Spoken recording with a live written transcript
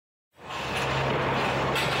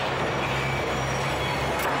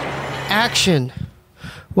Action.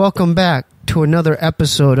 Welcome back to another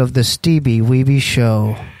episode of the Stevie Weeby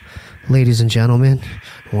Show. Ladies and gentlemen.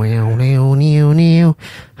 How you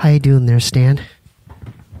doing there, Stan?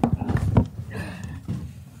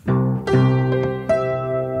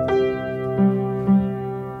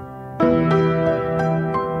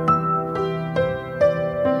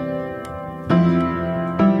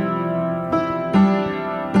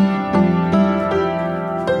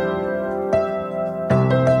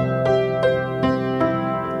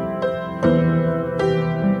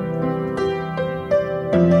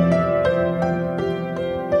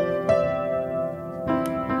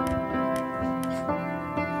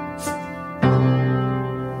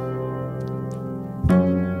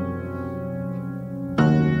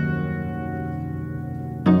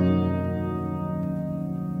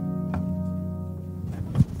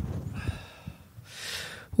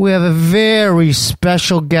 We have a very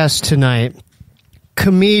special guest tonight.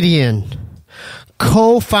 Comedian,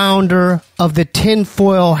 co-founder of the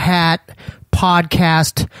Tinfoil Hat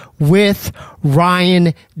podcast with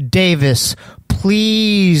Ryan Davis.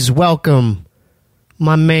 Please welcome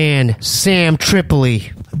my man, Sam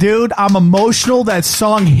Tripoli. Dude, I'm emotional. That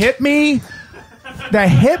song hit me. That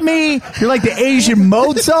hit me. You're like the Asian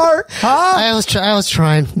Mozart, huh? I was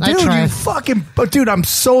trying. Dude, I tried. you fucking... Dude, I'm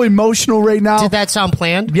so emotional right now. Did that sound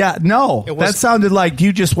planned? Yeah, no. That sounded like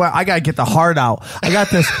you just went, I gotta get the heart out. I got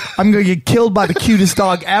this. I'm gonna get killed by the cutest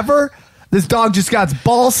dog ever. This dog just got its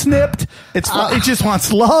ball snipped. It just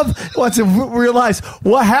wants love. It wants to realize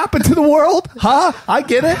what happened to the world. Huh? I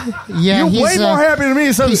get it. Yeah, you're way more happy than me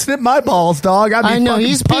if someone snipped my balls, dog. I know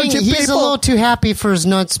he's a little too happy for his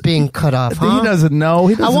nuts being cut off. Huh? He doesn't know.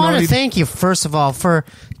 I want to thank you first of all for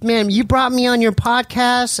you brought me on your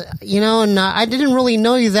podcast. And I didn't really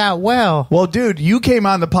know you that well. Well, dude, you came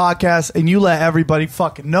on the podcast and you let everybody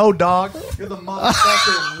fucking know, dog. You're the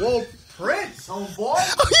motherfucking wolf. Prince, homeboy.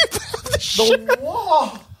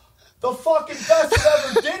 The fucking best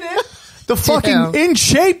that ever did it. The fucking in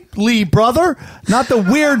shape Lee brother, not the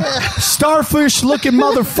weird starfish looking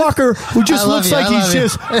motherfucker who just looks like he's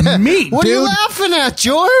just meat. What dude. are you laughing at,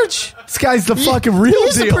 George? This guy's the fucking real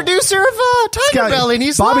he's deal. He's the producer of Tiger Belly. And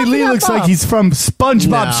he's Bobby Lee looks like he's from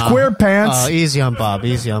SpongeBob SquarePants. Oh, easy on Bob.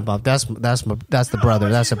 Easy on Bob. That's the brother.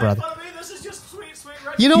 That's the brother.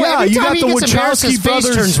 You know, every time he gets embarrassed, his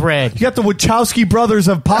face turns red. You got the Wachowski brothers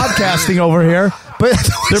of podcasting over here. But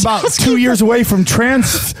they're about 2 years away from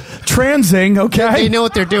transing, okay? They know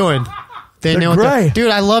what they're doing. They're great.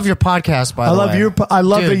 Dude, I love your podcast, by the way. I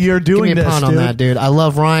love that you're doing this, give me a pound on that, dude. I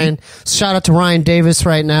love Ryan. Shout out to Ryan Davis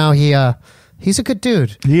right now. He's a good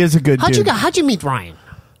dude. He is a good dude. How'd you meet Ryan?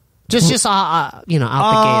 Just out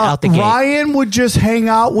the gate. Ryan would just hang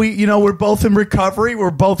out. We're both in recovery.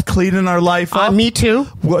 We're both cleaning our life up. Me too.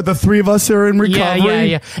 The three of us are in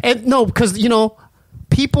recovery. Yeah. And no, because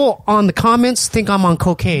people on the comments think I'm on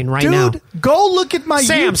cocaine now. Dude, go look at my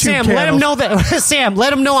YouTube Sam, channel. let him know that. Sam,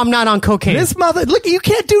 let him know I'm not on cocaine. This look, you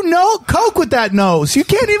can't do coke with that nose. You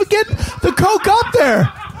can't even get the coke up there.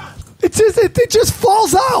 It just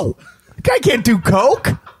falls out. The guy can't do coke.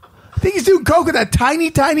 I think he's doing coke with that tiny,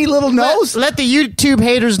 tiny little nose. Let the YouTube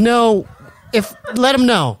haters know. Let them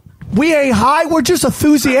know. We ain't high. We're just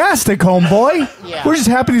enthusiastic, homeboy. Yeah. We're just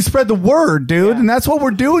happy to spread the word, dude. Yeah. And that's what we're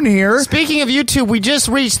doing here. Speaking of YouTube, we just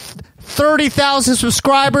reached 30,000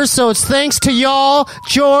 subscribers. So it's thanks to y'all,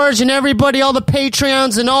 George, and everybody, all the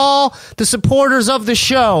Patreons and all the supporters of the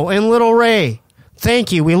show, and Little Ray.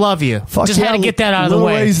 Thank you. We love you. Had to get that out of the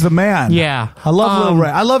way. Little Ray's the man. Yeah. I love Little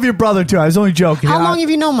Ray. I love your brother, too. I was only joking. How long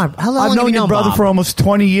have you known I've known your brother for almost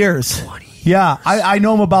 20 years. 20 years. Yeah. I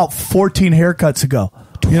know him about 14 haircuts ago.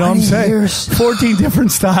 You know what I'm saying? 20 years. 14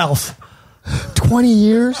 different styles. 20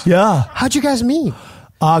 years? Yeah. How'd you guys meet?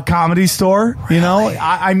 Comedy Store. Really?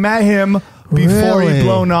 I met him before he'd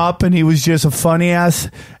blown up, and he was just a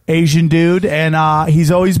funny-ass Asian dude, and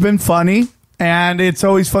he's always been funny. And it's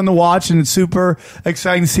always fun to watch, and it's super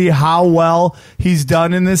exciting to see how well he's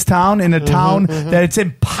done in this town, in a town that it's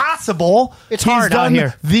impossible. It's hard out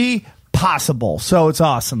here. The possible. So it's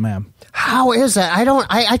awesome, man. How is that?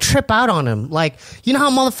 I trip out on him. Like, you know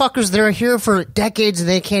how motherfuckers, they're here for decades and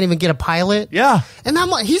they can't even get a pilot? Yeah. And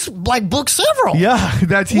he's like booked several. Yeah.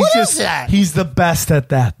 What is that? He's the best at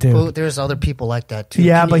that, dude. Well, there's other people like that, too.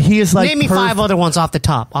 Yeah, but he is like... Name me 5 other ones off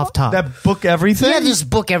top. That book everything? Yeah, just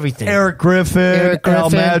book everything. Eric Griffin, El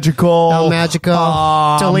Magical.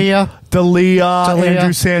 Dalia,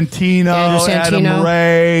 Andrew Santino,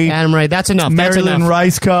 Adam Ray. That's enough. Marilyn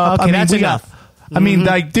Rice Cup. Okay, that's enough. I mean,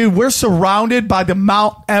 dude, we're surrounded by the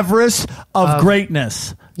Mount Everest of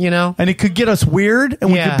greatness. And it could get us weird,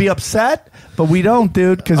 and we could be upset, but we don't,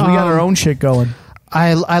 dude, because we got our own shit going.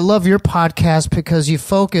 I love your podcast because you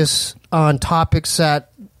focus on topics that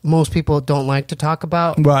most people don't like to talk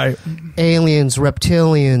about. Right. Aliens,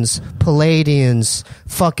 reptilians, Palladians,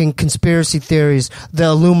 fucking conspiracy theories, the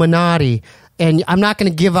Illuminati. And I'm not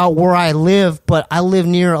going to give out where I live, but I live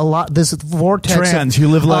near a lot. This vortex. Trans. You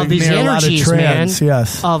live like of these near a lot of energies, trans. man,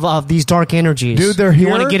 Yes. Of these dark energies. Dude, they're You here.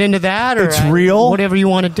 want to get into that, or It's real. Whatever you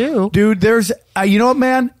want to do. Dude, there's, you know what,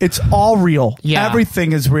 man? It's all real. Yeah.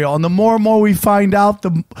 Everything is real. And the more and more we find out,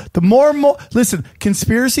 the more and more. Listen,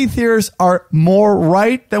 conspiracy theorists are more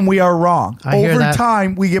right than we are wrong. I hear Over that.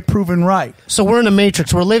 time, we get proven right. So we're in a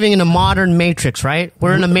matrix. We're living in a modern matrix, right?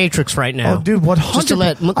 We're in a matrix right now. Oh, dude, 100%. Just to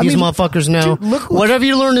let these I mean, motherfuckers know, dude, look- whatever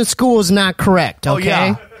you learn in school is not correct, okay? Oh,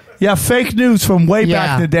 yeah. Yeah, fake news from way Yeah.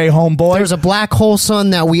 back in the day, homeboy. There's a black hole,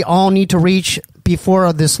 son, that we all need to reach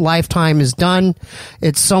before this lifetime is done.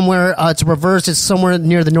 It's somewhere, it's reversed. It's somewhere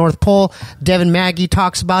near the North Pole. Devin Maggie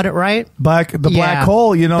talks about it, right? Black Yeah.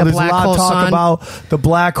 hole. You know, The there's a black lot hole of talk sun. about the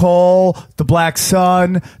black hole, the black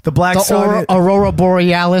sun, the black The sun. Aurora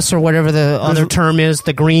Borealis, or whatever the other term is,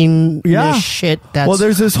 the green shit. That's well,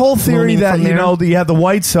 there's this whole theory looming that, from you there. know, that you have the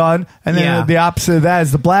white sun, and then Yeah. the opposite of that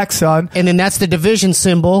is the black sun. And then that's the division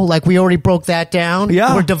symbol. Like, we already broke that down.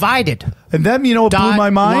 Yeah. We're divided. And then, you know what blew Dot, my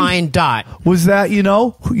mind? line, dot. Was that, you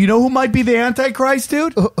know who might be the Antichrist,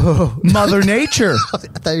 dude? Mother Nature. I thought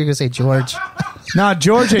you were going to say George. Nah,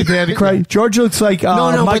 George ain't the Antichrist. George looks like No,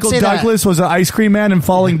 but Michael say that. Douglas was an ice cream man and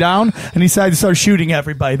falling down, and he decided to start shooting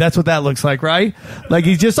everybody. That's what that looks like, right? Like,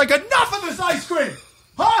 he's just like, enough of this ice cream!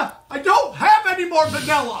 Huh? I don't have any more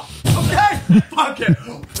vanilla! Okay? Fuck it.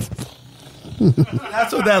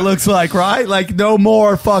 That's what that looks like, right? Like, no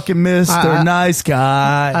more fucking Mr. Nice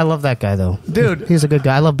Guy. I love that guy, though. Dude. He's a good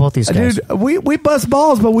guy. I love both these guys. Dude, we bust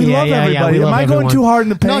balls, but we love everybody. we Am love I going everyone. too hard in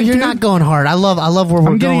the paint? No, you're dude? not going hard. I love where we're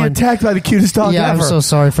I'm getting going. attacked by the cutest dog Yeah, ever. I'm so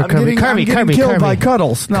sorry for Kirby. I'm getting killed by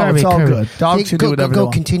cuddles. No, it's all good. Dogs should do whatever they Go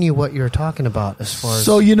want. continue what you're talking about as far as...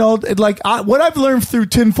 So, you know, what I've learned through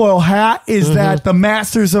Tinfoil Hat is Mm-hmm. that the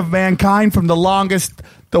masters of mankind from the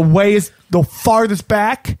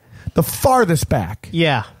farthest back,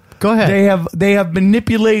 Yeah. Go ahead. they have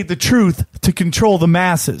manipulated the truth to control the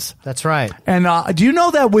masses. That's right. And do you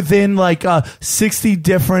know that within 60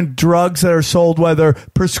 different drugs that are sold, whether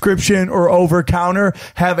prescription or over counter,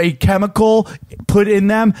 have a chemical put in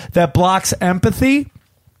them that blocks empathy?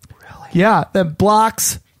 Really? Yeah, that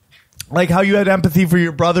blocks, like how you had empathy for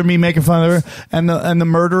your brother, me making fun of her, and the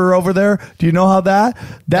murderer over there. Do you know how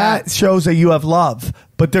that shows that you have love?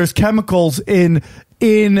 But there's chemicals in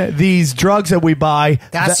these drugs that we buy.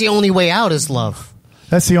 That's the only way out is love.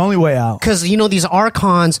 That's the only way out. Because, you know, these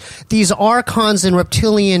archons and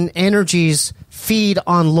reptilian energies feed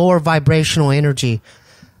on lower vibrational energy.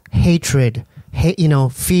 Hatred,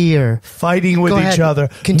 fear. Fighting with Go each ahead. other.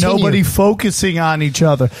 Continue. Nobody focusing on each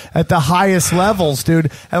other at the highest levels, dude.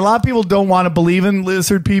 And a lot of people don't want to believe in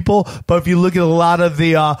lizard people, but if you look at a lot of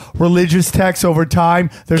the religious texts over time,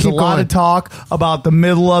 there's Keep a lot going. of talk about the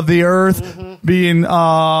middle of the earth being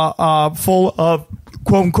full of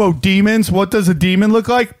quote unquote demons. What does a demon look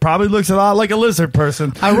like? Probably looks a lot like a lizard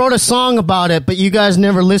person. I wrote a song about it, but you guys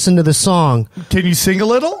never listened to the song. Can you sing a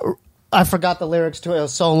little? I forgot the lyrics to it. It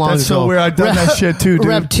was so long That's ago. so weird. I've done that shit too, dude.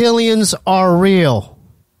 Reptilians are real.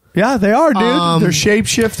 Yeah, they are, dude. They're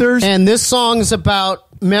shapeshifters. And this song is about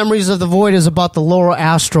Memories of the Void, is about the lower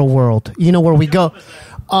astral world. You know, where we go.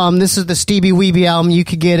 This is the Stevie Weeby album. You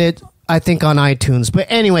could get it, I think, on iTunes. But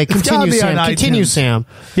anyway, gotta continue, be Sam. on Continue, iTunes. Sam.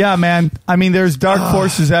 Yeah, man. I mean, there's dark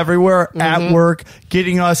forces everywhere at work,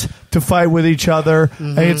 getting us to fight with each other.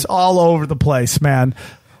 It's all over the place, man.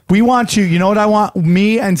 We want you. You know what I want?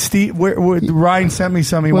 Me and Steve. Ryan sent me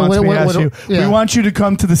something. He wants me to ask you. yeah. We want you to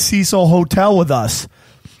come to the Cecil Hotel with us.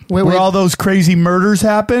 Wait. Where all those crazy murders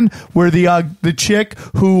happen, where the chick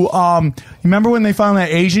who remember when they found that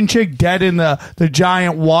Asian chick dead in the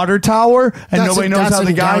giant water tower, and nobody knows how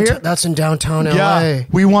they got here? That's in downtown LA. Yeah,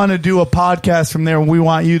 we want to do a podcast from there, and we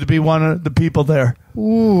want you to be one of the people there.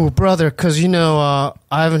 Ooh, brother, because I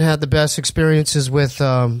haven't had the best experiences with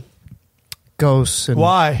ghosts. And,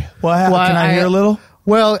 Why? What happened? Can I hear a little?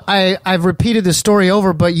 Well, I've repeated this story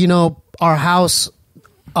over, but our house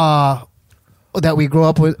that we grew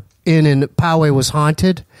up in Poway was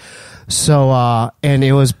haunted. So, and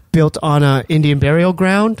it was built on a Indian burial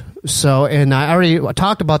ground. So, and I already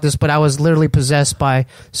talked about this, but I was literally possessed by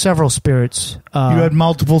several spirits. You had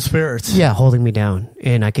multiple spirits. Yeah, holding me down,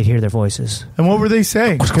 and I could hear their voices. And what were they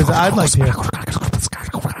saying? Because I'd like to hear.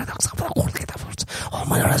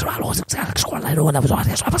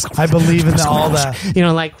 I believe in all that. You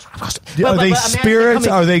know, like, Are they spirits?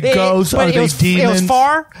 Are they ghosts? Are they demons? It was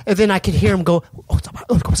far, and then I could hear him go,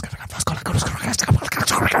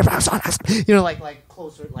 you know, like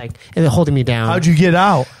closer, like, and they're holding me down. How'd you get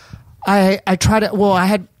out? I tried to. Well,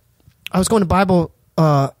 I was going to Bible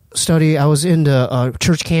study. I was into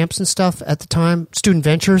church camps and stuff at the time, student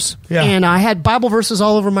ventures, and I had Bible verses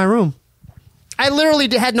all over my room. I literally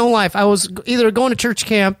had no life. I was either going to church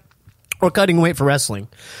camp or cutting weight for wrestling.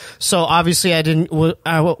 So obviously,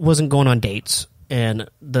 I wasn't going on dates, and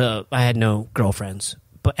I had no girlfriends.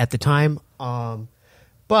 But at the time, the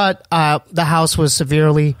house was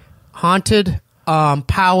severely haunted.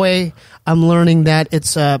 Poway, I'm learning that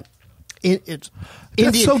it's That's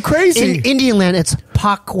so crazy. In Indian land, it's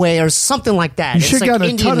Pakway or something like that. You should like got a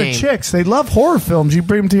Indian ton name. of chicks. They love horror films. You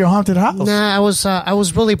bring them to your haunted house. Nah, I was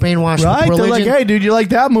really brainwashed Right? with They're religion. like, hey, dude, you like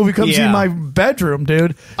that movie? Come see Yeah. my bedroom,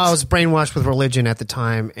 dude. I was brainwashed with religion at the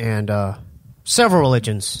time, and several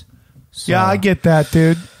religions. So, Yeah, I get that,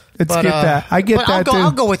 dude. Let's get that. I get but that, dude.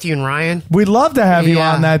 I'll go with you and Ryan. We'd love to have you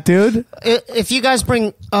Yeah. on that, dude. If you guys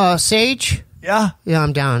bring sage, Yeah. yeah,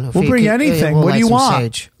 I'm down. If We'll you bring could- anything. we'll What do light you some want?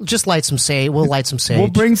 Sage. Just light some sage. We'll light some sage. We'll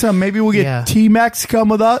bring some. Maybe we'll get Yeah. T-Max come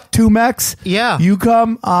with us. 2Max. Yeah. You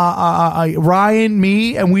come, Ryan,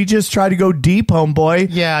 me, and we just try to go deep, homeboy.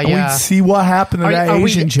 Yeah, and yeah. we see what happened to that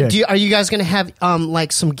Asian chick. Are you guys going to have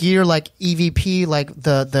like some gear like EVP, like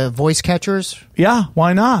the voice catchers? Yeah,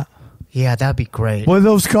 why not? Yeah, that'd be great. What do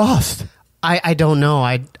those cost? I don't know.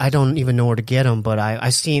 I don't even know where to get them, but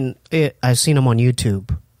I've seen them on YouTube.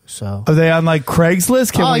 So. Are they on like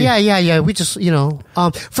Craigslist? Yeah. We just,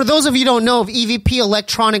 for those of you who don't know of EVP,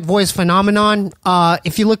 electronic voice phenomenon,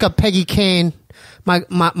 if you look up Peggy Kane, my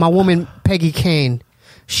woman Peggy Kane,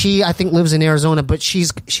 she I think lives in Arizona, but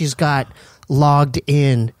she's got logged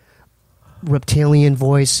in reptilian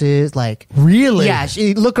voices, like Really? Yeah,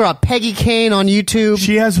 look her up, Peggy Kane on YouTube.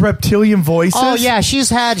 She has reptilian voices? Oh yeah, she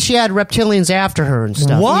had reptilians after her and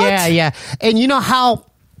stuff. What? Yeah. And you know how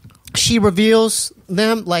she reveals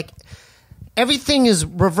them? Like everything is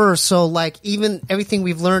reversed. So like even everything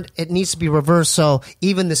we've learned, it needs to be reversed. So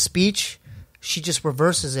even the speech, she just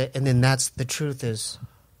reverses it, and then that's the truth is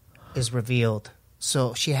revealed.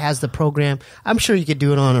 So she has the program. I'm sure you could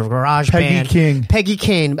do it on a garage band. Peggy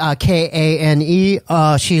Kane, Kane.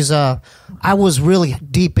 She's I was really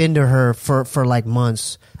deep into her for like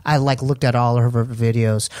months. I like looked at all of her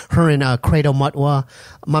videos. Her and Credo Mutwa.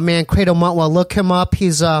 My man Credo Mutwa, look him up.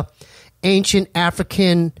 He's a ancient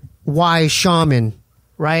African wise shaman,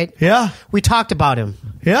 right? Yeah. We talked about him.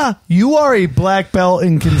 Yeah. You are a black belt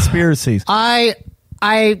in conspiracies.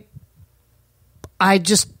 I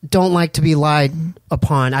just don't like to be lied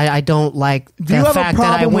upon. I don't like Do you the have fact a that I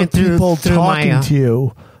problem went with people through talking my, to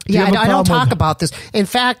you? Do you Yeah, have a I don't problem talk with- about this. In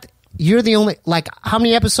fact, you're the only, like, how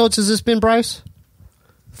many episodes has this been, Bryce?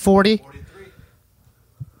 40? 43.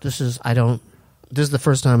 This is the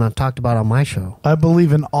first time I've talked about it on my show. I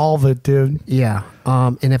believe in all of it, dude. Yeah.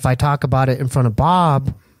 And if I talk about it in front of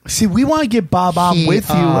Bob, See, we want to get Bob on with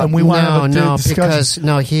you, and we want to have a discussion.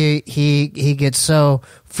 because he gets so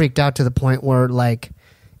freaked out to the point where like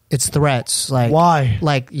it's threats. Like Why?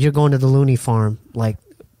 Like you're going to the loony farm. Like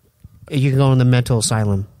you're going to the mental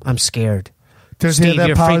asylum. I'm scared. Does he have that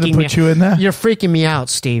you're power to freaking me put you in there? You're freaking me out,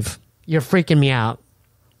 Steve. You're freaking me out.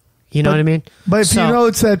 You know what I mean? But if you know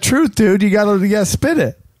it's that truth, dude, you gotta spit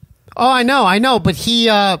it. Oh, I know. But he,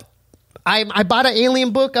 I bought an alien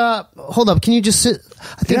book. Hold up, can you just sit?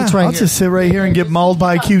 I think it's right I'll here. just sit right here and get mauled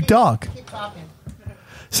by a cute dog. Keep talking.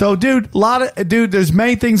 So, dude, there's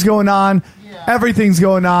many things going on. Yeah. Everything's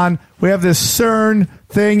going on. We have this CERN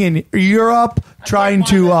thing in Europe trying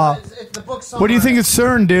to. What do you think of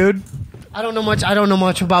CERN, dude? I don't know much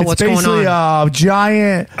about what's It's going basically on. a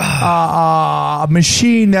giant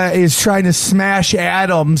machine that is trying to smash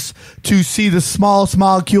atoms to see the smallest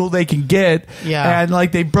molecule they can get. Yeah. And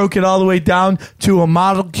like they broke it all the way down to a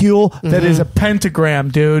molecule that is a pentagram,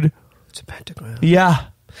 dude. It's a pentagram. Yeah.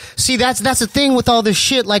 See, that's the thing with all this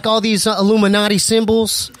shit, like all these Illuminati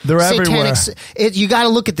symbols. They're everywhere. You got to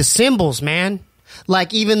look at the symbols, man.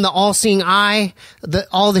 Like even the all-seeing eye,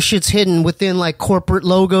 all the shit's hidden within like corporate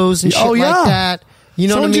logos and shit like that. You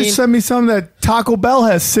know Someone what I mean? just sent me something that Taco Bell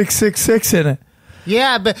has 666 in it.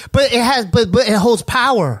 Yeah, but it holds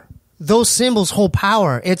power. Those symbols hold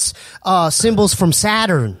power. It's symbols from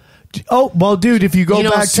Saturn. Oh, well, dude, if you go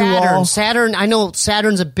back to Saturn, I know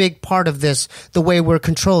Saturn's a big part of this, the way we're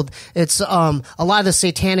controlled. It's a lot of the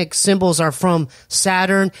satanic symbols are from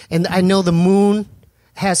Saturn, and I know the moon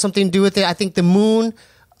has something to do with it. I think the moon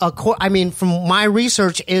I mean, from my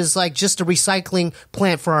research, is like just a recycling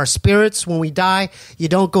plant for our spirits. When we die, you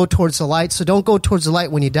don't go towards the light. So don't go towards the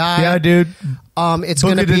light when you die. Yeah, dude. It's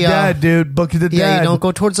going to be dead, dude. Book of the dead. Yeah, you don't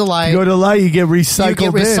go towards the light. You go to the light, you get recycled. You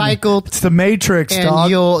get recycled. It's the Matrix, and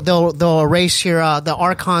dog. They'll erase your the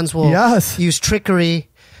archons will use trickery.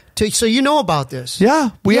 So you know about this? Yeah,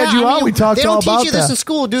 we had you on. We talked all about that. They don't teach you this in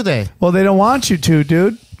school, do they? Well, they don't want you to,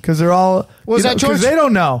 dude, because they're all. Was that George? Because they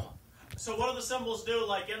don't know. So what do the symbols do,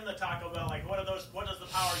 like in the Taco Bell? Like, what are those? What does the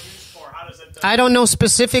power use for? How does it? I don't know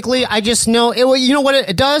specifically. I just know it. You know what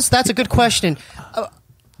it does? That's a good question.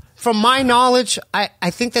 From my knowledge,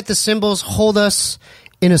 I think that the symbols hold us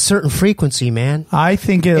in a certain frequency, man. I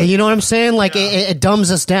think it. You know what I'm saying? Like it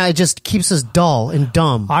dumbs us down. It just keeps us dull and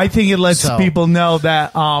dumb. I think it lets people know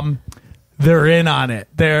that they're in on it.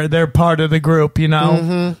 They're part of the group. You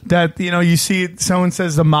know that you see someone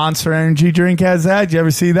says the Monster Energy drink has that. Did you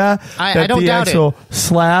ever see that? I don't doubt it. The actual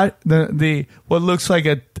slat, the what looks like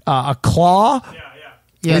a claw.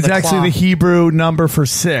 Yeah, it's actually the Hebrew number for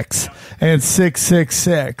 6, and it's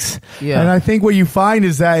 666. Yeah. And I think what you find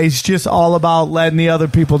is that it's just all about letting the other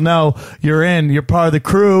people know you're in, you're part of the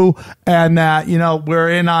crew, and that,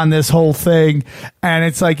 we're in on this whole thing. And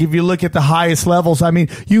it's like, if you look at the highest levels, I mean,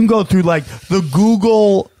 you can go through like the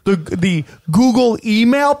Google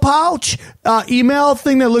email pouch, email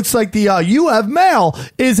thing that looks like the you have mail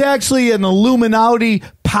is actually an Illuminati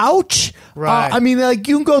pouch. Right. I mean, like,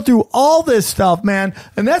 you can go through all this stuff, man.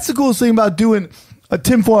 And that's the coolest thing about doing a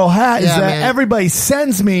tinfoil hat is that everybody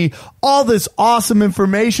sends me all this awesome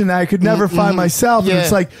information that I could never find myself. Yeah. And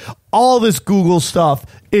it's like all this Google stuff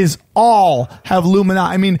is all have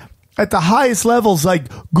Illuminati. I mean, at the highest levels, like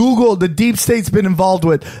Google, the deep state's been involved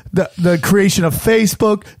with the creation of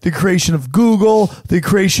Facebook, the creation of Google, the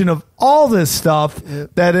creation of all this stuff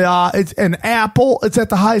that it's an Apple. It's at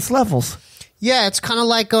the highest levels. Yeah, it's kind of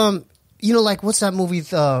like like what's that movie?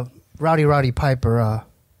 Rowdy Piper.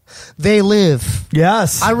 They Live.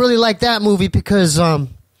 Yes, I really like that movie because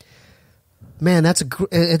man,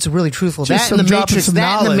 it's really truthful. Just That and the Matrix.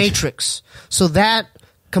 That and the Matrix. So that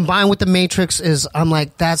combined with the Matrix is, I'm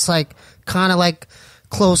like, that's like kind of like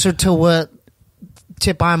closer to what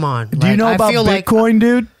tip I'm on. Do you know about Bitcoin,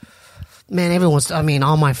 dude? Man,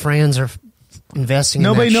 all my friends are investing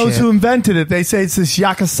Nobody in that knows shit. who invented it. They say it's this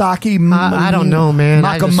Yakasaki I don't know, man.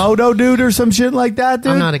 Nakamoto dude or some shit like that,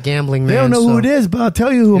 dude. I'm not a gambling man. They don't know who it is, but I'll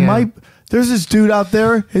tell you who might. There's this dude out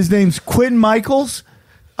there. His name's Quinn Michaels.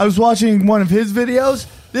 I was watching one of his videos.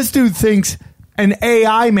 This dude thinks an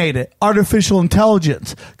AI made it, artificial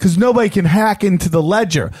intelligence, because nobody can hack into the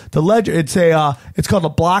ledger. The ledger, it's called a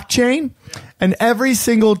blockchain, and every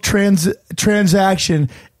single transaction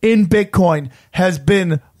in Bitcoin has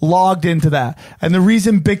been logged into that. And the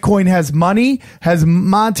reason Bitcoin has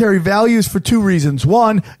monetary values for 2 reasons.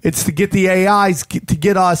 One, it's to get the AIs to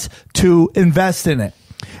get us to invest in it.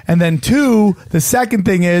 And then 2, the second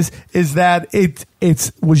thing is that it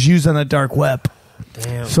was used on the dark web.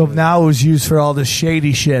 Damn, so now it was used for all this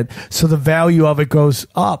shady shit. So the value of it goes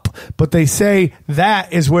up. But they say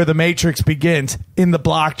that is where the Matrix begins, in the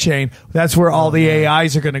blockchain. That's where all the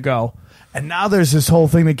AIs are going to go. And now there's this whole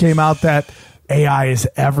thing that came out that AI is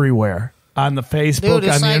everywhere on the Facebook,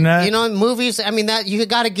 on the internet. Movies. I mean, that you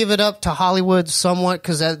got to give it up to Hollywood somewhat,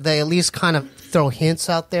 because they at least kind of throw hints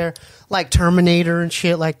out there, like Terminator and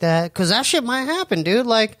shit like that. Because that shit might happen, dude.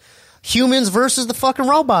 Like humans versus the fucking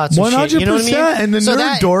robots. 100%. You know what I mean? And the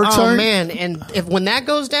nerd dorks are. Oh man! And when that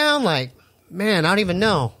goes down, like, man, I don't even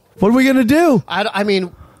know. What are we gonna do? I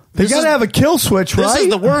mean, they gotta have a kill switch, right? This is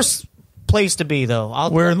the worst place to be, though.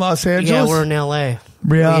 We're in Los Angeles. Yeah, we're in LA.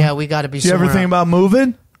 Yeah, we got to be. Do you ever think about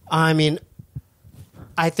moving? I mean,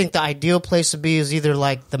 I think the ideal place to be is either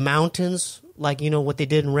like the mountains, like what they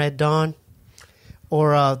did in Red Dawn,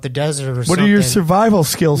 or the desert or something. What are your survival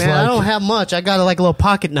skills like? I don't have much. I got like a little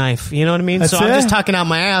pocket knife. You know what I mean? That's I'm just talking out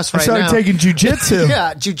my ass right now. I started taking jujitsu.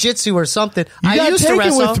 Yeah, jujitsu or something. I used to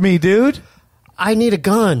wrestle. With me, dude. I need a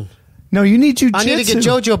gun. No, you need jujitsu. I need to get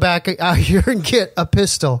JoJo back out here and get a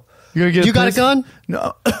pistol. You're gonna get you got a gun?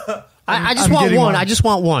 No. I just want one. I just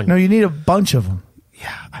want one. No, you need a bunch of them.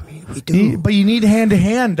 Yeah, I mean, we do. But you need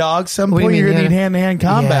hand-to-hand, dog. Some point you're going to need hand-to-hand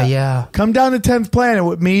combat. Yeah. Come down to 10th Planet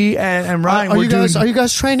with me and Ryan. Are you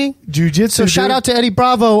guys training? Jiu-jitsu. So shout out to Eddie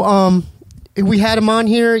Bravo. We had him on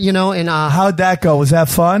here, and how'd that go? Was that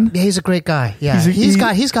fun? He's a great guy. Yeah, he's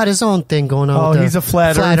got his own thing going on. Oh, he's a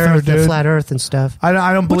flat earther, dude. Flat Earth and stuff. I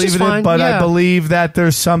don't believe in it, but I believe that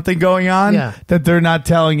there's something going on that they're not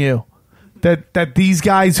telling you. That these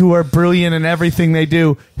guys who are brilliant in everything they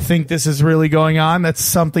do think this is really going on. That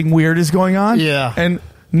something weird is going on. Yeah, and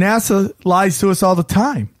NASA lies to us all the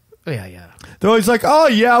time. Yeah. They're always like, oh,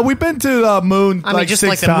 yeah, we've been to the moon I mean, just 6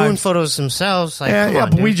 like the times. moon photos themselves. Like, Yeah, come yeah, on,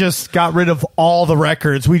 but dude. we just got rid of all the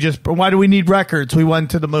records. Why do we need records? We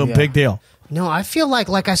went to the moon. Yeah. Big deal. No, I feel like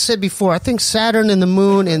I said before, I think Saturn and the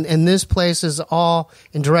moon and this place is all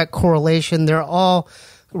in direct correlation. They're all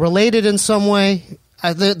related in some way.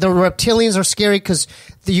 The reptilians are scary because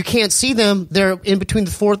you can't see them. They're in between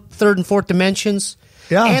the third and fourth dimensions.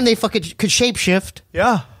 Yeah. And they fucking could shapeshift.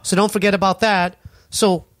 Yeah. So don't forget about that.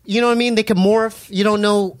 So, you know what I mean? They can morph. You don't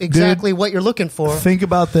know exactly what you're looking for. Think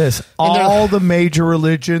about this. All the major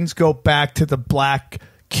religions go back to the black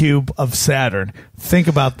cube of Saturn. Think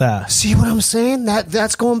about that. See what I'm saying?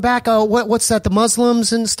 That's going back. What's that? The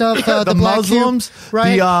Muslims and stuff. The black Muslims, cube,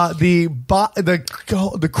 right?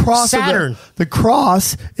 the cross. Saturn. The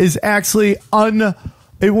cross is actually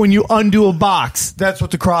when you undo a box. That's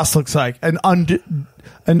what the cross looks like. An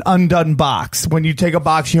undone box. When you take a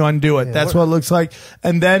box, you undo it. That's what it looks like.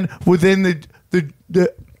 And then within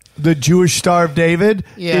the Jewish Star of David,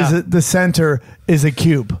 the center is a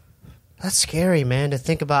cube. That's scary, man, to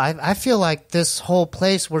think about. I feel like this whole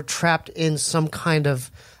place, we're trapped in some kind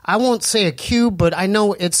of, I won't say a cube, but I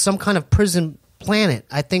know it's some kind of prison planet.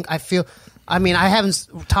 I haven't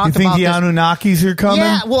talked You think about the this. Anunnakis are coming?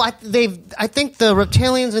 Yeah, well, I think the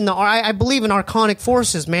reptilians and I believe in archonic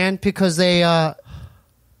forces, man, because they,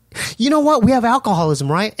 you know what? We have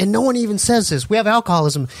alcoholism, right? And no one even says this. We have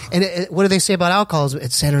alcoholism. And what do they say about alcoholism?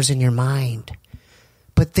 It centers in your mind.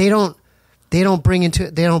 But they don't bring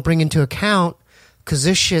into account, because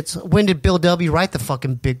this shit's, when did Bill W. write the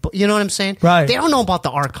fucking big book? You know what I'm saying? Right. They don't know about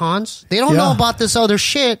the archons. They don't know about this other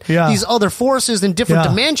shit, these other forces and different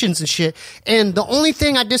dimensions and shit. And the only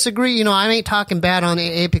thing I disagree, I ain't talking bad on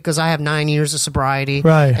AA because I have 9 years of sobriety.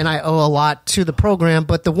 Right. And I owe a lot to the program.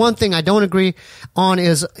 But the one thing I don't agree on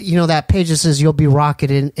is, that page that says you'll be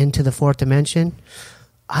rocketed into the fourth dimension.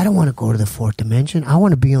 I don't want to go to the fourth dimension. I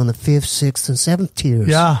want to be on the fifth, sixth, and seventh tiers.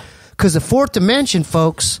 Yeah. Because the fourth dimension,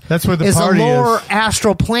 folks, that's where the is party a lower is.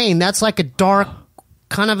 astral plane. That's like a dark,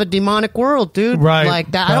 kind of a demonic world, dude. Right.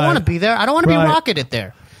 Like that. I don't want to be there. I don't want to be rocketed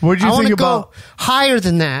there. What do you think about? I want to go higher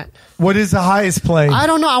than that. What is the highest plane? I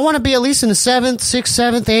don't know. I want to be at least in the 7th, 6th,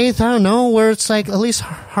 7th, 8th. I don't know, where it's like at least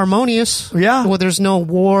harmonious. Yeah. Where there's no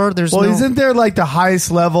war. Isn't there like the highest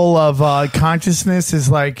level of consciousness is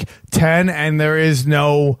like 10, and there is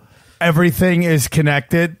no, everything is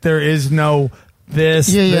connected. There is no this,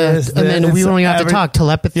 this, and then we don't even have to talk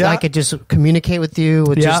telepathy. Yeah. I could just communicate with you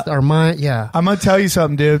with just our mind. Yeah. I'm gonna tell you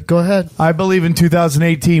something, dude. Go ahead. I believe in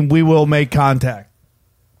 2018 we will make contact.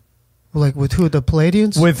 Like with who? The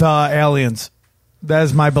Palladians? With aliens. That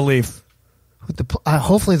is my belief. With the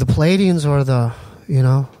hopefully the Palladians or the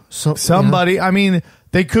somebody. I mean,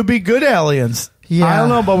 they could be good aliens. Yeah. I don't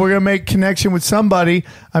know, but we're gonna make connection with somebody.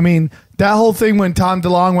 I mean, that whole thing when Tom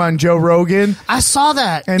DeLonge went on Joe Rogan. I saw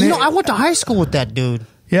that. And I went to high school with that dude.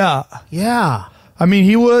 Yeah. Yeah. I mean,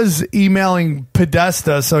 he was emailing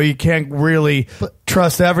Podesta, so you can't really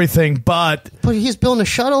trust everything. But he's building a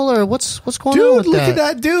shuttle, or what's going on dude, with look that? at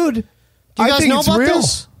that dude. Do you guys know about real.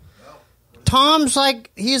 this? Tom's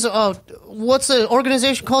like, he's what's the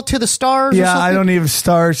organization called? To the Stars? Yeah, or something? I don't even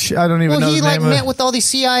start. I don't even know. Well, he the like name met of with all these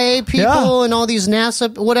CIA people and all these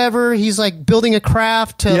NASA whatever. He's like building a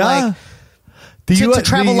craft to to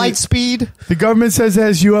travel light speed. The government says it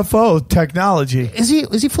has UFO technology. Is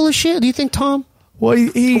he full of shit? Do you think, Tom? Well,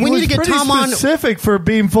 he We was need to get pretty Tom on- specific for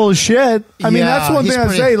being full of shit. I mean, Yeah, that's one he's thing I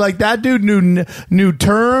pretty- say. Like, that dude knew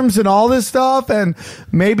terms and all this stuff, and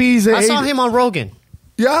maybe he's. I saw him on Rogan.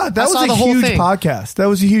 Yeah, that was saw a the whole huge thing. podcast. That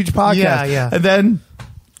was a huge podcast. Yeah. And then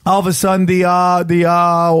all of a sudden,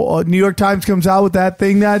 the New York Times comes out with that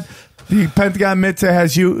thing that the Pentagon admits it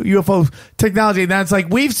has UFO technology, and that's like,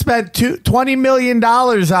 we've spent $20 million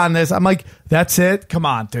on this. I'm like, that's it? Come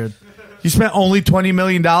on, dude. You spent only $20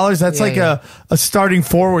 million? That's a starting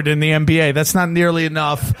forward in the NBA. That's not nearly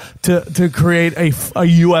enough to create a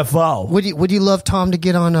UFO. Would you love Tom to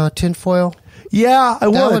get on tinfoil? Yeah, I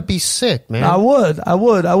would. That would be sick, man. I would.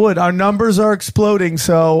 Our numbers are exploding,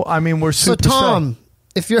 so I mean, we're super. So Tom,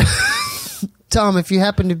 if you're Tom, if you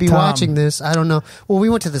happen to be watching this, I don't know. Well, we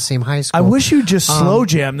went to the same high school. I wish you just slow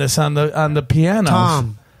jam this on the piano.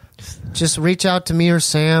 Tom, just reach out to me or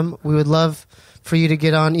Sam. We would love for you to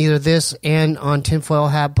get on either this and on Tinfoil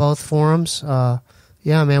Hat, both forums.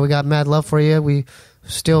 Yeah, man, we got mad love for you. We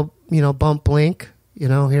still, bump Blink, here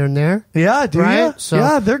and there. Yeah, dude. Right? So,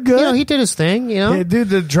 yeah, they're good. He did his thing, Yeah, dude,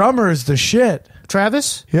 the drummer is the shit.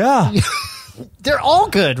 Travis? Yeah. They're all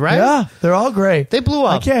good, right? Yeah, they're all great. They blew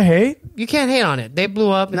up. I can't hate. You can't hate on it. They blew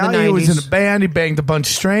up in Now the 90s. he was in a band. He banged a bunch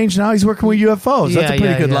of strange. Now he's working with UFOs. That's a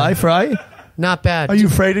pretty good life, right? Not bad. Are you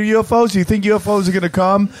afraid of UFOs? Do you think UFOs are going to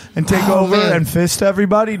come and take over man. and fist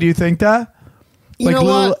everybody? Do you think that? You Like know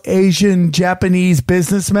little what? Asian, Japanese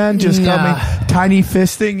businessmen just Nah. coming, tiny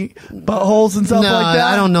fisting buttholes and stuff No, like that?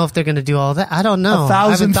 I don't know if they're going to do all that. I don't know.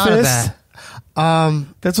 1,000 I haven't fists? thought of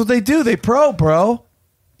that. That's what they do. They bro.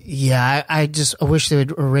 Yeah, I wish they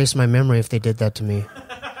would erase my memory if they did that to me.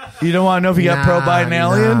 You don't want to know if you got probed by an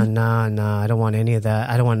alien? Nah. I don't want any of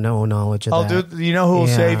that. I don't want no knowledge of Oh, that. dude, you know who will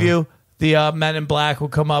Yeah. save you? The Men in Black will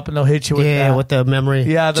come up and they'll hit you with Yeah, that. with the memory.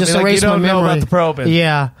 Yeah, they'll just be like, erase you don't my know memory. about the probing.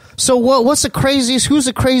 Yeah. So what's the craziest? Who's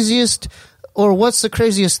the craziest? Or what's the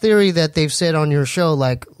craziest theory that they've said on your show?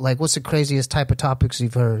 Like what's the craziest type of topics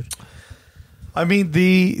you've heard? I mean,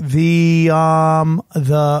 the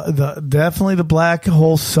definitely the black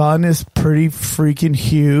hole sun is pretty freaking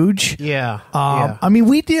huge. Yeah. I mean,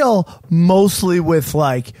 we deal mostly with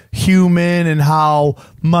like human and how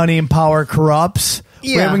money and power corrupts.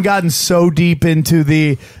 We Yeah. haven't gotten so deep into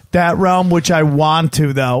that realm, which I want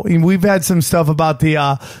to though. I mean, we've had some stuff about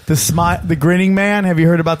the grinning man. Have you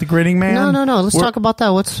heard about the grinning man? No. Let's talk about that.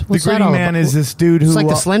 What's The that grinning all man about? is this dude who It's like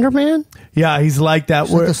the Slender Man. yeah, he's like that.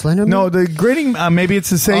 like the Slender Man? No, the grinning. Maybe it's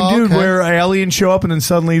the same Oh, dude okay. where aliens show up and then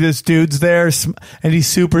suddenly this dude's there and he's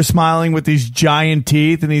super smiling with these giant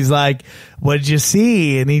teeth and he's like, "What'd you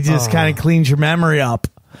see?" And he just kind of cleans your memory up.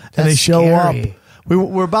 And they That's show scary. up.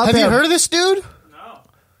 We're about Have to you heard of this dude?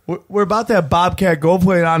 We're about to have Bobcat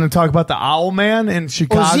Goldthwait on and talk about the Owl Man in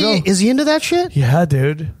Chicago. Is he into that shit? Yeah,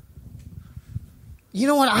 dude. You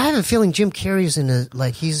know what? I have a feeling Jim Carrey's into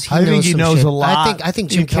like he I think he some knows shit. a lot. I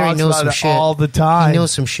think He Jim Carrey talks knows about some it shit all the time. He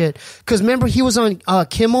knows some shit because remember he was on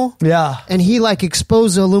Kimmel. Yeah. and he like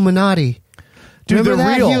exposed the Illuminati. Dude, Remember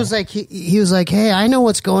they're that? real. He was like, hey, I know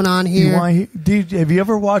what's going on here. Dude, have you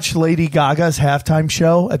ever watched Lady Gaga's halftime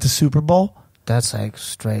show at the Super Bowl? That's like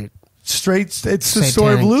straight. It's the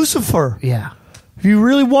story of Satanic. Lucifer. Yeah. If you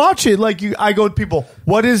really watch it, I go to people,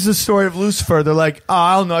 what is the story of Lucifer? They're like, oh,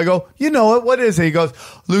 I don't know. I go, you know it. What is it? He goes,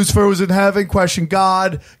 Lucifer was in heaven, questioned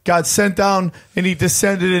God, got sent down, and he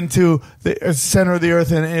descended into the center of the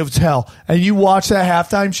earth, and it was hell. And you watch that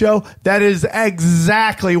halftime show, that is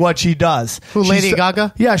exactly what she does. Who, Lady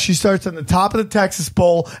Gaga? Yeah, she starts on the top of the Texas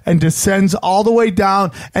Bowl and descends all the way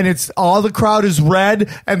down, and it's all the crowd is red,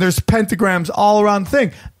 and there's pentagrams all around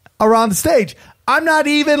the stage. I'm not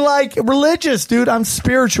even like religious, dude. I'm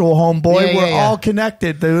spiritual, homeboy. Yeah, We're yeah. all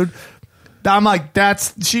connected, dude. I'm like,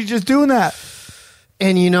 she's just doing that.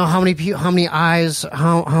 And you know how many eyes,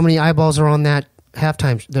 how many eyeballs are on that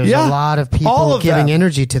halftime? There's Yeah. a lot of All people of giving them.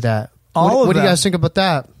 energy to that. All of what do you them. guys think about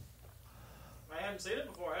that? I hadn't seen it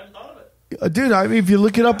before. I hadn't thought of it. Dude, I mean, if you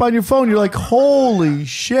look it up on your phone, you're like, holy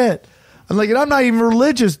shit. I'm like, and I'm not even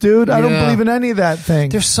religious, dude. I don't Yeah. believe in any of that thing.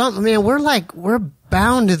 There's something, man. We're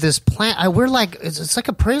bound to this planet. We're like it's like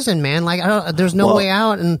a prison, man. Like there's no Well, way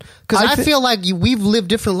out, and because I feel like we've lived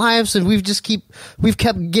different lives, and we've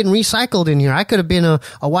kept getting recycled in here. I could have been a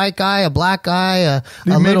white guy, a black guy, a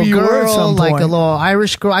Maybe little you were at girl, some like point. a little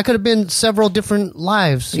Irish girl. I could have been several different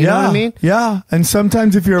lives. You know what I mean? Yeah. And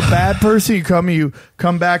sometimes if you're a bad person, you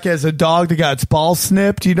come back as a dog that got its balls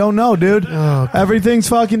snipped. You don't know, dude. Oh, Everything's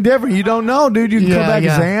fucking different. You don't know, dude. You can come Yeah, back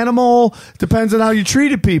as yeah. an animal. Depends on how you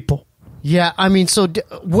treated people. Yeah, I mean, so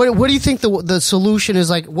what do you think the solution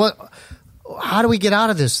is? Like, how do we get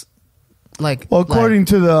out of this? Like, Well, according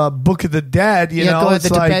to the Book of the Dead, you Yeah, know, go ahead, it's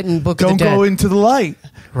the like, Tibetan Book of the don't go Dead. into the light.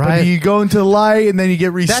 Right. But you go into the light and then you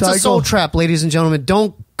get recycled. that's a soul trap, ladies and gentlemen.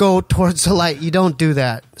 Don't go towards the light. You don't do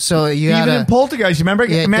that. So you Even gotta, in Poltergeist, you remember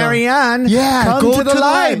Yeah, Marianne? Yeah, come go to the to the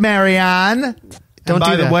light, light. Marianne. Don't and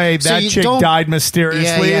by do the that. way, So that you chick don't- died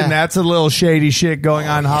mysteriously, Yeah, yeah. and that's a little shady shit going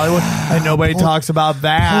on in Hollywood, and nobody talks about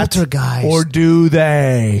that. Poltergeist. Or do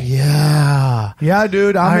they? yeah. Yeah,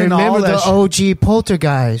 dude, I I'm in all remember that the OG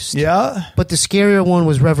Poltergeist. Yeah? But the scarier one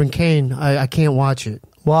was Reverend Cain. I can't watch it.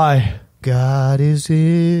 Why? God is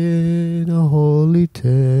in a holy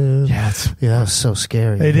temple. Yeah, It's so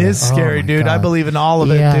scary. it man. is Oh, scary, my dude. I God. believe in all of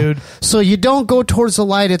Yeah. it, dude. So you don't go towards the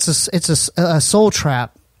light. It's a soul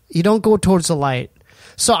trap. You don't go towards the light.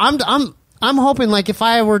 So I'm hoping, like, if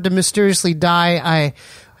I were to mysteriously die,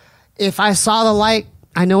 if I saw the light,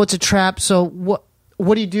 I know it's a trap. So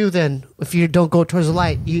what do you do then if you don't go towards the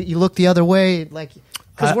light? You look the other way, like,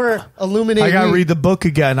 because we're illuminating. I gotta read the book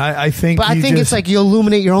again. I think, But I think it's like you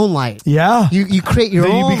illuminate your own light. yeah. You create your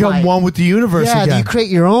then own. you become light. one with the universe Yeah, again. you create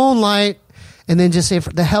your own light, and then just say,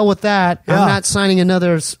 "The hell with that! Yeah. I'm not signing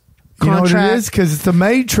another You know contract." what it is? Because it's the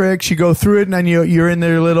Matrix. You go through it, and then you're in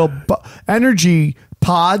their little energy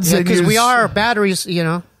pods. and Because you we just- are batteries, you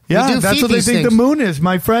know. We Yeah, do that's feed what they these think things. the moon is.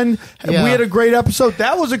 My friend, Yeah. we had a great episode.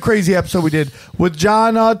 That was a crazy episode we did with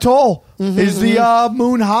John Toll. Mm-hmm, Is the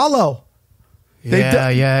moon hollow?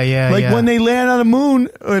 Yeah. Like when they land on the moon,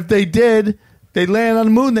 or if they land on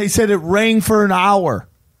the moon, they said it rained for an hour.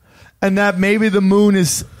 And that maybe the moon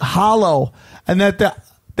is hollow. And that the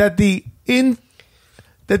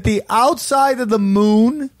outside of the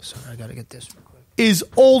moon Sorry, I gotta get this real quick. is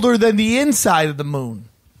older than the inside of the moon.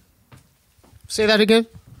 Say that again?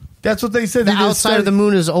 That's what they said. The outside of the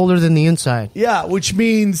moon is older than the inside. Yeah, which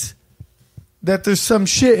means that there's some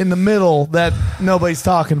shit in the middle that nobody's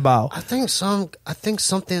talking about. I think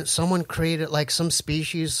someone created like some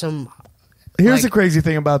species, Here's the crazy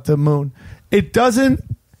thing about the moon. It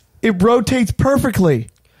rotates perfectly.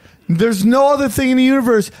 There's no other thing in the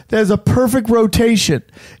universe that has a perfect rotation.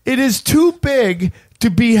 It is too big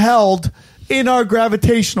to be held in our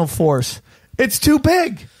gravitational force. It's too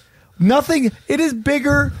big. It is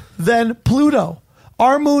bigger than Pluto.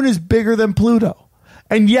 Our moon is bigger than Pluto.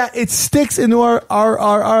 And yet it sticks into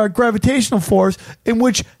our gravitational force, in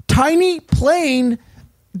which tiny plane,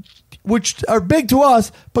 which are big to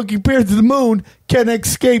us, but compared to the moon, can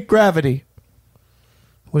escape gravity.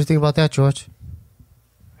 What do you think about that, George?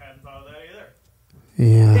 Hadn't thought of that either.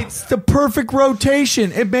 Yeah. It's the perfect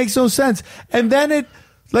rotation. It makes no sense. And then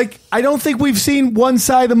I don't think we've seen one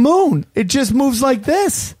side of the moon. It just moves like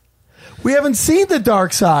this. We haven't seen the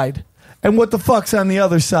dark side. And what the fuck's on the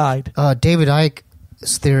other side? David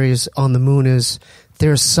Icke's theories on the moon is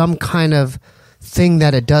there's some kind of thing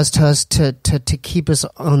that it does to us to keep us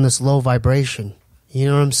on this low vibration. You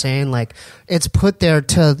know what I'm saying? Like, it's put there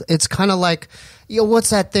it's kind of like,